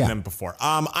 Yeah, I've seen them before.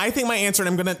 I think my answer, and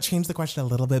I'm going to change the question a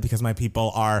little bit because my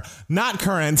people are not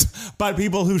current, but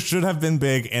people who should have been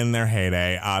big in their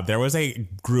heyday. There was a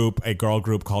girl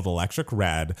group called Electric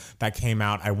Red that came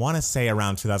out, I want to say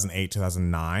around 2008,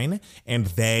 2009, and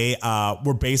they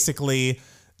were basically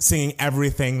singing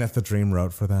everything that The Dream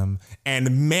wrote for them.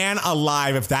 And man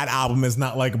alive, if that album is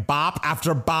not like bop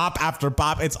after bop after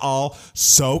bop, it's all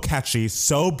so catchy,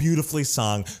 so beautifully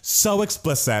sung, so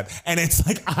explicit. And it's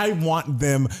like, I want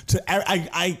them to,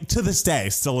 I to this day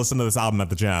still listen to this album at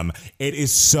the gym. It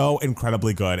is so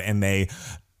incredibly good. And they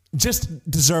just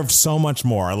deserve so much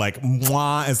more. Like,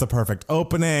 Mwah is the perfect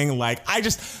opening. Like,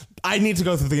 I need to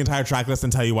go through the entire track list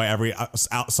and tell you why every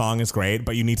song is great,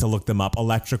 but you need to look them up.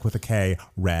 Electric with a K,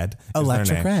 Red.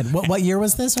 Electric Red. What year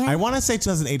was this? Right? I want to say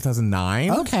 2008,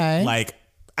 2009. Okay. Like,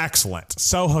 excellent.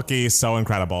 So hooky, so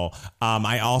incredible.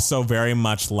 I also very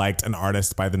much liked an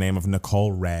artist by the name of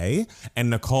Nicole Ray. And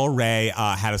Nicole Ray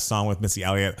had a song with Missy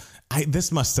Elliott.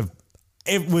 This must have...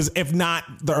 It was, if not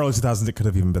the early 2000s, it could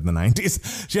have even been the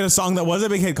 90s. She had a song that was a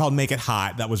big hit called Make It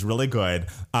Hot that was really good,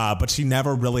 but she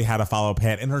never really had a follow-up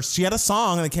hit. And she had a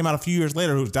song that came out a few years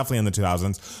later, who was definitely in the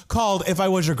 2000s, called If I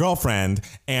Was Your Girlfriend.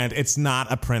 And it's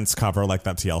not a Prince cover like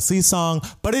that TLC song,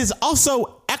 but it is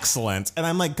also excellent. And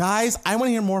I'm like, guys, I want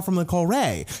to hear more from Nicole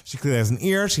Ray. She clearly has an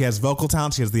ear. She has vocal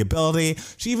talent. She has the ability.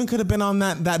 She even could have been on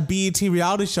that BET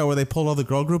reality show where they pulled all the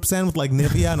girl groups in with like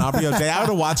Nivea and Aubrey O'Day. I would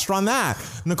have watched her on that.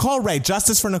 Nicole Ray,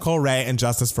 justice for Nicole Ray and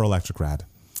justice for Electric Red.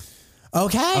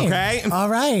 Okay. All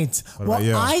right. What about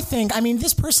you? I think,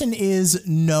 this person is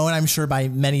known, I'm sure, by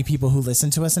many people who listen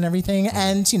to us and everything.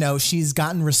 And, she's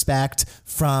gotten respect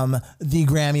from the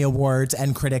Grammy Awards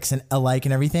and critics and alike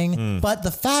and everything. But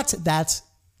the fact that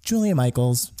Julia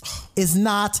Michaels is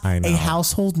not a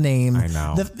household name. I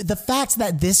know. The fact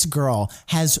that this girl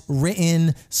has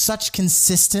written such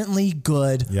consistently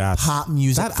good pop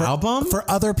music album for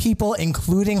other people,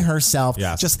 including herself,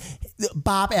 just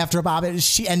bop after bop.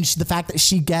 The fact that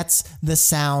she gets the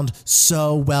sound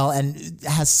so well and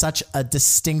has such a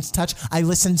distinct touch. I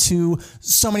listen to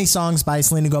so many songs by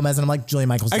Selena Gomez and I'm like, Julia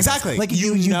Michaels. Exactly. Like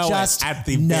you know just at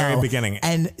the very beginning.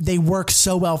 And they work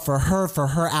so well for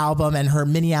her album and her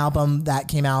mini album that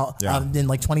came out in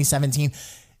like 2017.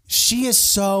 She is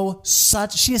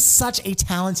such a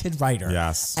talented writer.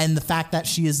 Yes. And the fact that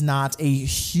she is not a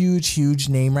huge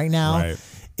name right now.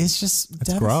 It's just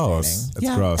devastating. Gross.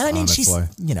 It's gross. And honestly.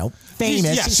 she's,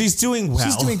 famous. She's doing well.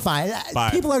 She's doing fine.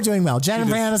 People are doing well.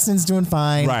 Jennifer Aniston's doing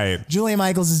fine. Right. Julia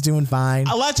Michaels is doing fine.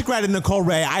 Electric Red and Nicole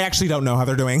Ray, I actually don't know how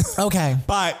they're doing. Okay.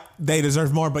 But they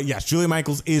deserve more. But yes, Julia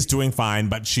Michaels is doing fine,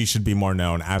 but she should be more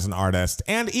known as an artist.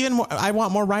 And even more, I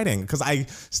want more writing because I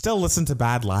still listen to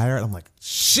Bad Liar and I'm like,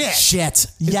 shit. Is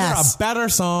there a better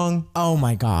song? Oh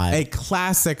my God. A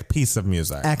classic piece of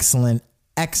music.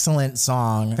 Excellent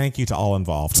song. Thank you to all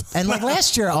involved. And like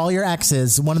last year, All Your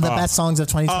Exes, one of the best songs of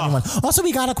 2021. Also,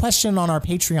 we got a question on our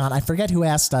Patreon. I forget who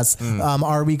asked us,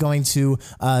 are we going to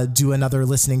do another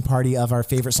listening party of our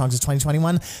favorite songs of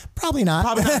 2021? Probably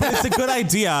not. But it's a good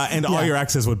idea. And All Your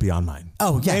Exes would be on mine.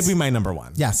 Oh, yes. Maybe my number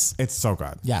one. Yes. It's so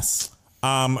good. Yes.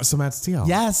 So Matt Steele.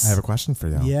 Yes. I have a question for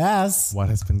you. Yes. What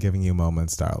has been giving you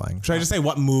moments, darling? Should I just say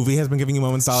what movie has been giving you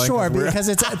moments, darling? Sure, because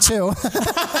it's two.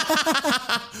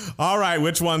 All right,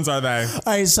 which ones are they? All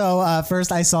right, so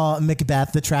first I saw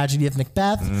Macbeth, The Tragedy of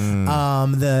Macbeth.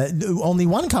 The only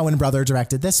one Coen brother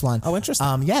directed this one. Oh,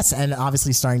 interesting. Yes, and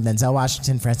obviously starring Denzel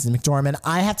Washington, Frances McDormand.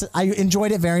 I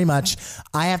enjoyed it very much.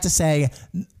 I have to say,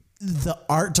 the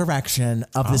art direction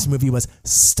of this movie was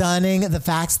stunning. The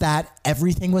fact that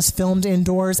everything was filmed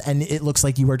indoors and it looks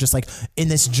like you were just like in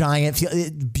this giant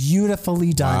field,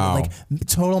 beautifully done, like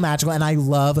total magical. And I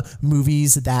love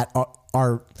movies that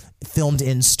are filmed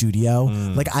in studio.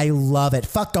 Like I love it.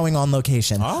 Fuck going on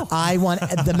location. I want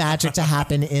the magic to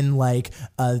happen in like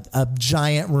a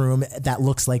giant room that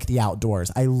looks like the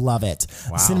outdoors. I love it.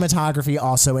 Cinematography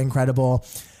also incredible.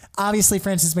 Obviously,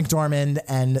 Frances McDormand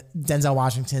and Denzel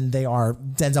Washington, they are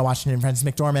Denzel Washington and Frances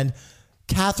McDormand.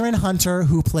 Catherine Hunter,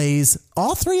 who plays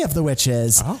all three of the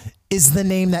witches, is the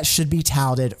name that should be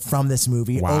touted from this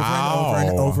movie over and over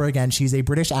and over again. She's a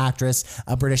British actress,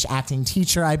 a British acting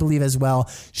teacher, I believe, as well.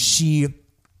 She's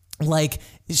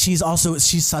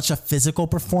such a physical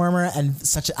performer and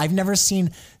I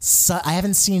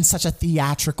haven't seen such a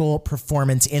theatrical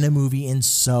performance in a movie in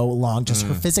so long. Just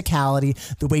her physicality,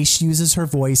 the way she uses her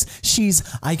voice. She's,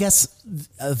 I guess,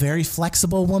 a very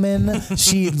flexible woman.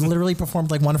 She literally performed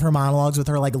like one of her monologues with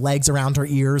her like legs around her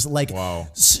ears. Like,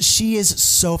 she is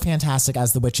so fantastic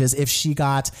as the witches. If she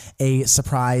got a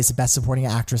surprise Best Supporting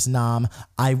Actress nom,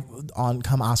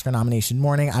 come Oscar nomination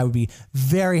morning, I would be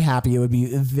very happy. It would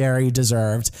be very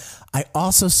deserved. I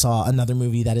also saw another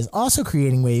movie that is also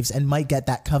creating waves and might get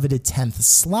that coveted 10th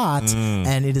slot.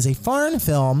 And it is a foreign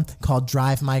film called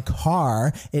Drive My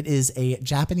Car. It is a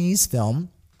Japanese film.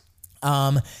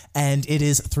 And it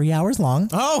is 3 hours long.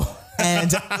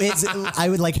 And I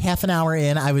would like half an hour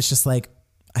in, I was just like,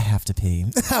 I have to pee.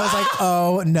 I was like,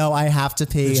 oh no, I have to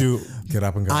pee. Did you get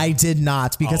up and go? I did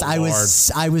not, because I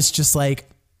was just like,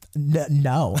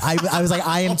 no, I was like,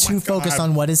 I am too focused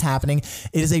on what is happening.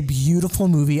 It is a beautiful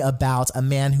movie about a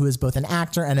man who is both an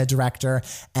actor and a director,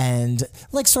 and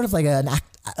like sort of like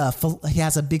he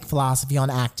has a big philosophy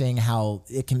on acting, how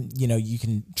it can, you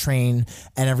can train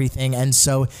and everything. And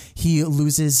so he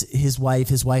loses his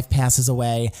wife passes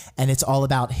away, and it's all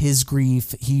about his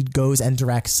grief. He goes and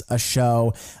directs a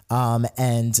show,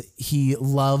 and he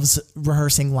loves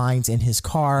rehearsing lines in his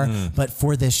car. But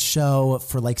for this show,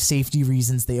 for like safety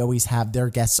reasons, they always have their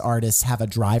guest artists have a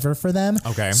driver for them.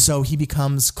 Okay. So he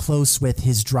becomes close with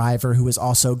his driver, who is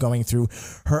also going through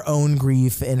her own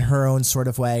grief in her own sort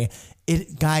of way.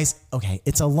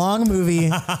 It's a long movie,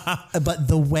 but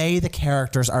the way the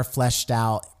characters are fleshed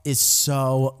out is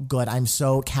so good. I'm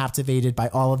so captivated by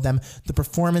all of them. The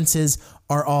performances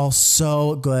are all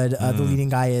so good. The leading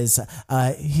guy is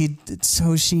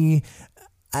Hitoshi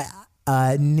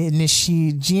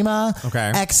Nishijima.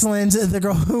 Okay. Excellent. The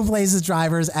girl who plays the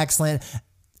driver is excellent.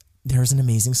 There's an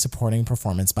amazing supporting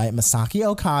performance by Masaki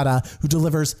Okada, who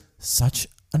delivers such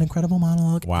an incredible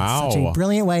monologue. Wow. In such a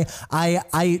brilliant way.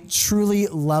 I truly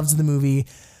loved the movie.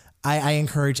 I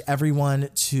encourage everyone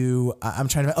to,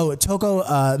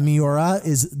 Toko Miura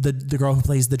is the girl who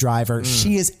plays the driver.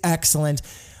 She is excellent.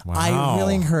 Wow. I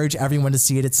really encourage everyone to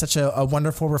see it. It's such a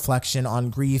wonderful reflection on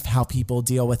grief, how people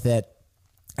deal with it.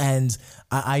 And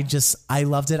I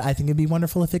loved it. I think it'd be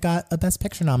wonderful if it got a Best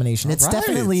Picture nomination. It's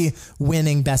definitely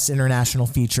winning Best International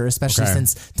Feature, especially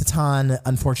since Titan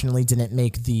unfortunately didn't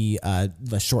make the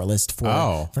shortlist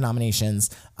for nominations.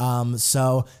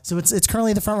 So it's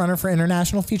currently the front runner for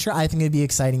International Feature. I think it'd be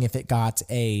exciting if it got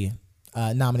a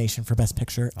nomination for Best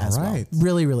Picture as well.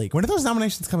 Really, really cool. When are those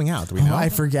nominations coming out? Do we know? I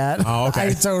forget. Oh, okay.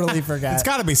 I totally forget. It's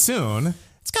got to be soon.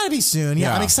 It's got to be soon.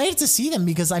 Yeah. I'm excited to see them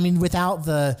because, I mean, without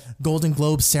the Golden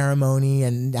Globe ceremony,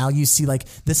 and now you see like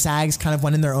the SAGs kind of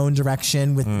went in their own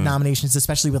direction with nominations,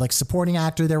 especially with like supporting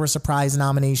actor. There were surprise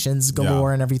nominations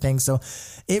galore and everything. So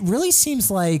it really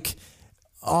seems like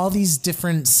all these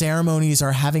different ceremonies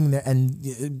are having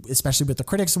and especially with the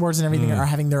Critics Awards and everything, are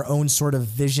having their own sort of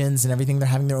visions and everything. They're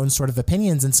having their own sort of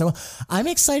opinions. And so I'm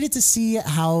excited to see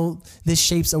how this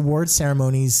shapes award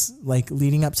ceremonies like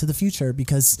leading up to the future,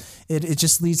 because it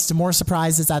just leads to more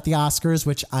surprises at the Oscars,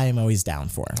 which I am always down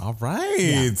for. All right.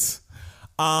 Yeah.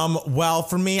 Well,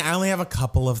 for me, I only have a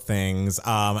couple of things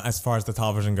as far as the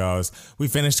television goes. We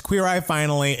finished Queer Eye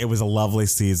finally. It was a lovely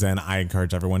season. I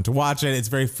encourage everyone to watch it. It's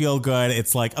very feel good.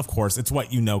 It's like, of course, it's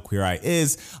what you know Queer Eye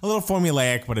is. A little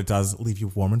formulaic, but it does leave you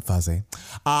warm and fuzzy.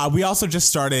 We also just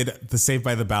started the Saved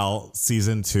by the Bell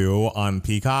season 2 on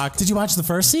Peacock. Did you watch the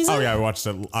first season? Oh, yeah. I watched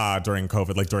it during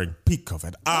COVID, like during peak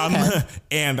COVID.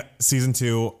 And season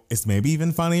 2 is maybe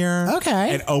even funnier.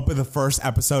 Okay. The first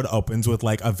episode opens with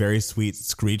like a very sweet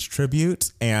Screech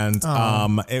tribute, and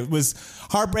it was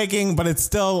heartbreaking, but it's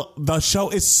still, the show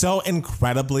is so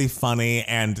incredibly funny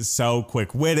and so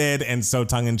quick-witted and so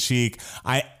tongue-in-cheek.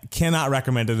 I cannot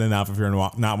recommend it enough. If you're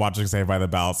not watching Saved by the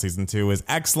Bell, season 2 is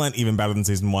excellent, even better than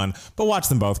season 1, but watch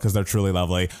them both because they're truly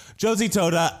lovely. Josie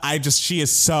Toda, she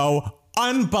is so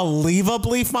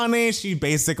unbelievably funny. She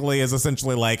basically is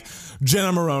essentially like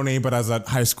Jenna Maroney, but as a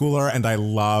high schooler, and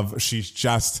she's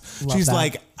that.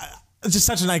 like just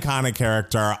such an iconic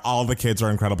character. All the kids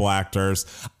are incredible actors.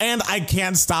 And I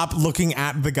can't stop looking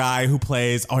at the guy who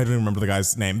plays, I don't even remember the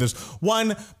guy's name. There's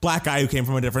one black guy who came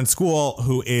from a different school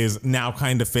who is now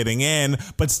kind of fitting in,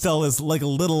 but still is like a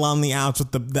little on the outs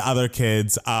with the other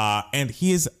kids. And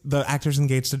the actor's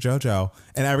engaged to JoJo.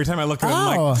 And every time I look at him,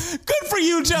 I'm like, good for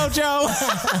you, JoJo.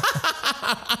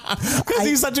 Because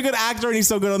he's such a good actor and he's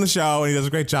so good on the show and he does a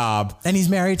great job. And he's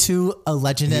married to a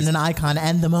legend and an icon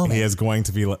and the moment. He is going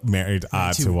to be married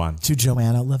to one. To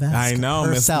Joanna Levesque. I know.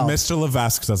 Herself. Mr.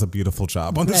 Levesque does a beautiful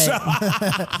job on the show.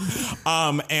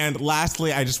 And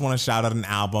lastly, I just want to shout out an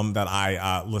album that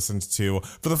I listened to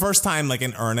for the first time, like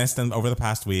in earnest and over the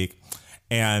past week.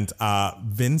 And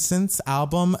Vincent's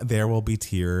album, There Will Be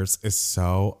Tears, is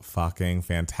so fucking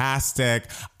fantastic.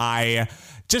 I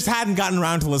just hadn't gotten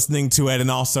around to listening to it. And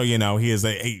also, you know, he is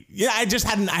I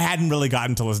hadn't really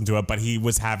gotten to listen to it, but he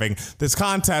was having this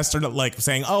contest or like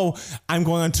saying, oh, I'm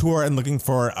going on tour and looking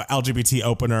for LGBT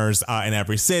openers in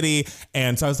every city.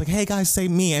 And so I was like, hey guys, say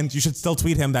me. And you should still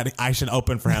tweet him that I should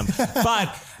open for him.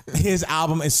 But his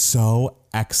album is so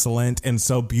excellent and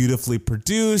so beautifully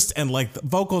produced, and like the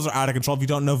vocals are out of control. If you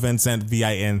don't know Vincent,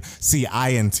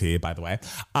 Vincint, by the way,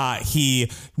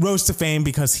 he rose to fame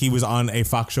because he was on a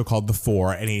Fox show called The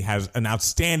Four, and he has an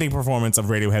outstanding performance of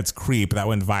Radiohead's Creep that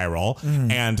went viral.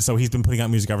 And so he's been putting out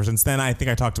music ever since then. I think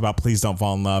I talked about Please Don't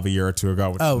Fall in Love a year or two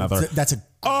ago. Which That's a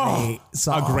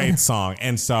great song.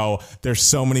 And so there's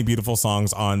so many beautiful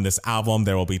songs on this album.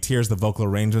 There Will Be Tears. The vocal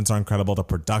arrangements are incredible. The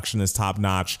production is top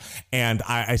notch. And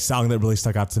a song that really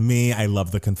stuck out to me, I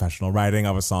love the confessional writing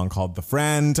of a song called The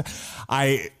Friend.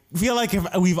 I feel like if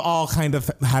we've all kind of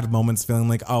had moments feeling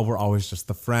like, oh, we're always just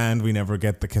the friend. We never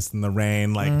get the kiss in the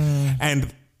rain.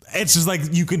 And it's just like,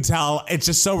 you can tell it's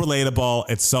just so relatable.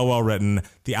 It's so well written.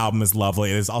 The album is lovely.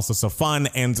 It is also so fun.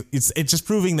 And it's just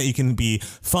proving that you can be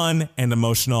fun and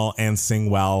emotional and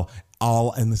sing well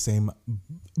all in the same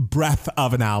breath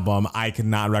of an album. I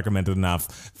cannot recommend it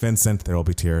enough. Vincent, There Will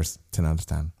Be Tears, 10 out of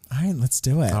 10. All right, let's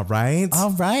do it. All right.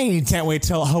 Can't wait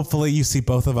till hopefully you see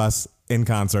both of us in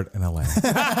concert in LA.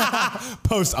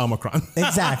 Post Omicron.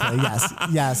 Exactly.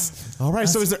 Yes. All right.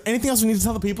 So is there anything else we need to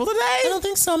tell the people today? I don't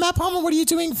think so. Matt Palmer, what are you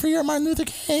doing for your Martin Luther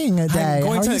King Day?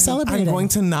 How are you celebrating? I'm going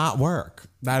to not work.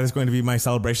 That is going to be my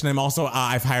celebration. I'm also,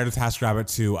 I've hired a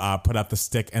TaskRabbit to put up the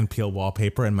stick and peel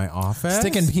wallpaper in my office.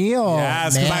 Stick and peel?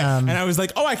 Yes. And I was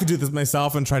like, oh, I could do this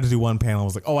myself, and tried to do one panel. I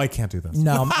was like, oh, I can't do this.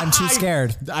 No, I'm too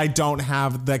scared. I don't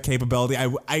have the capability.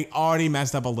 I already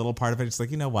messed up a little part of it. It's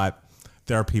like, you know what?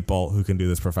 There are people who can do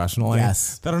this professionally.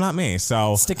 Yes. That are not me.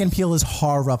 So stick and peel is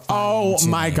horrifying. Oh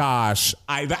my gosh.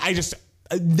 I just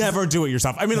never do it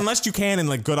yourself. I mean, unless you can and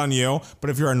like good on you. But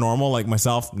if you're a normal like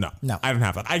myself, no. I don't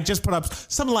have that. I just put up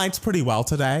some lights pretty well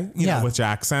today, you know, with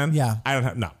Jackson. Yeah. I don't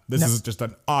have, This is just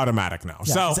an automatic no.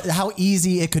 Yeah. So how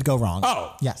easy it could go wrong.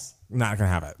 Oh. Yes. Not going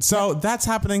to have it. So that's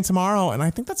happening tomorrow. And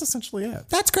I think that's essentially it.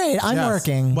 That's great. I'm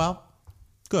working. Well,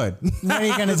 good. What are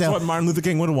you going to do? That's what Martin Luther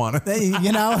King would have wanted.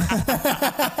 You know?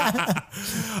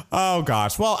 Oh,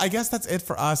 gosh. Well, I guess that's it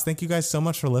for us. Thank you guys so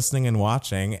much for listening and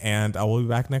watching. And we'll be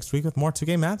back next week with more 2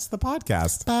 Gay Mats, the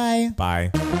podcast. Bye.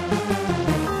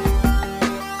 Bye.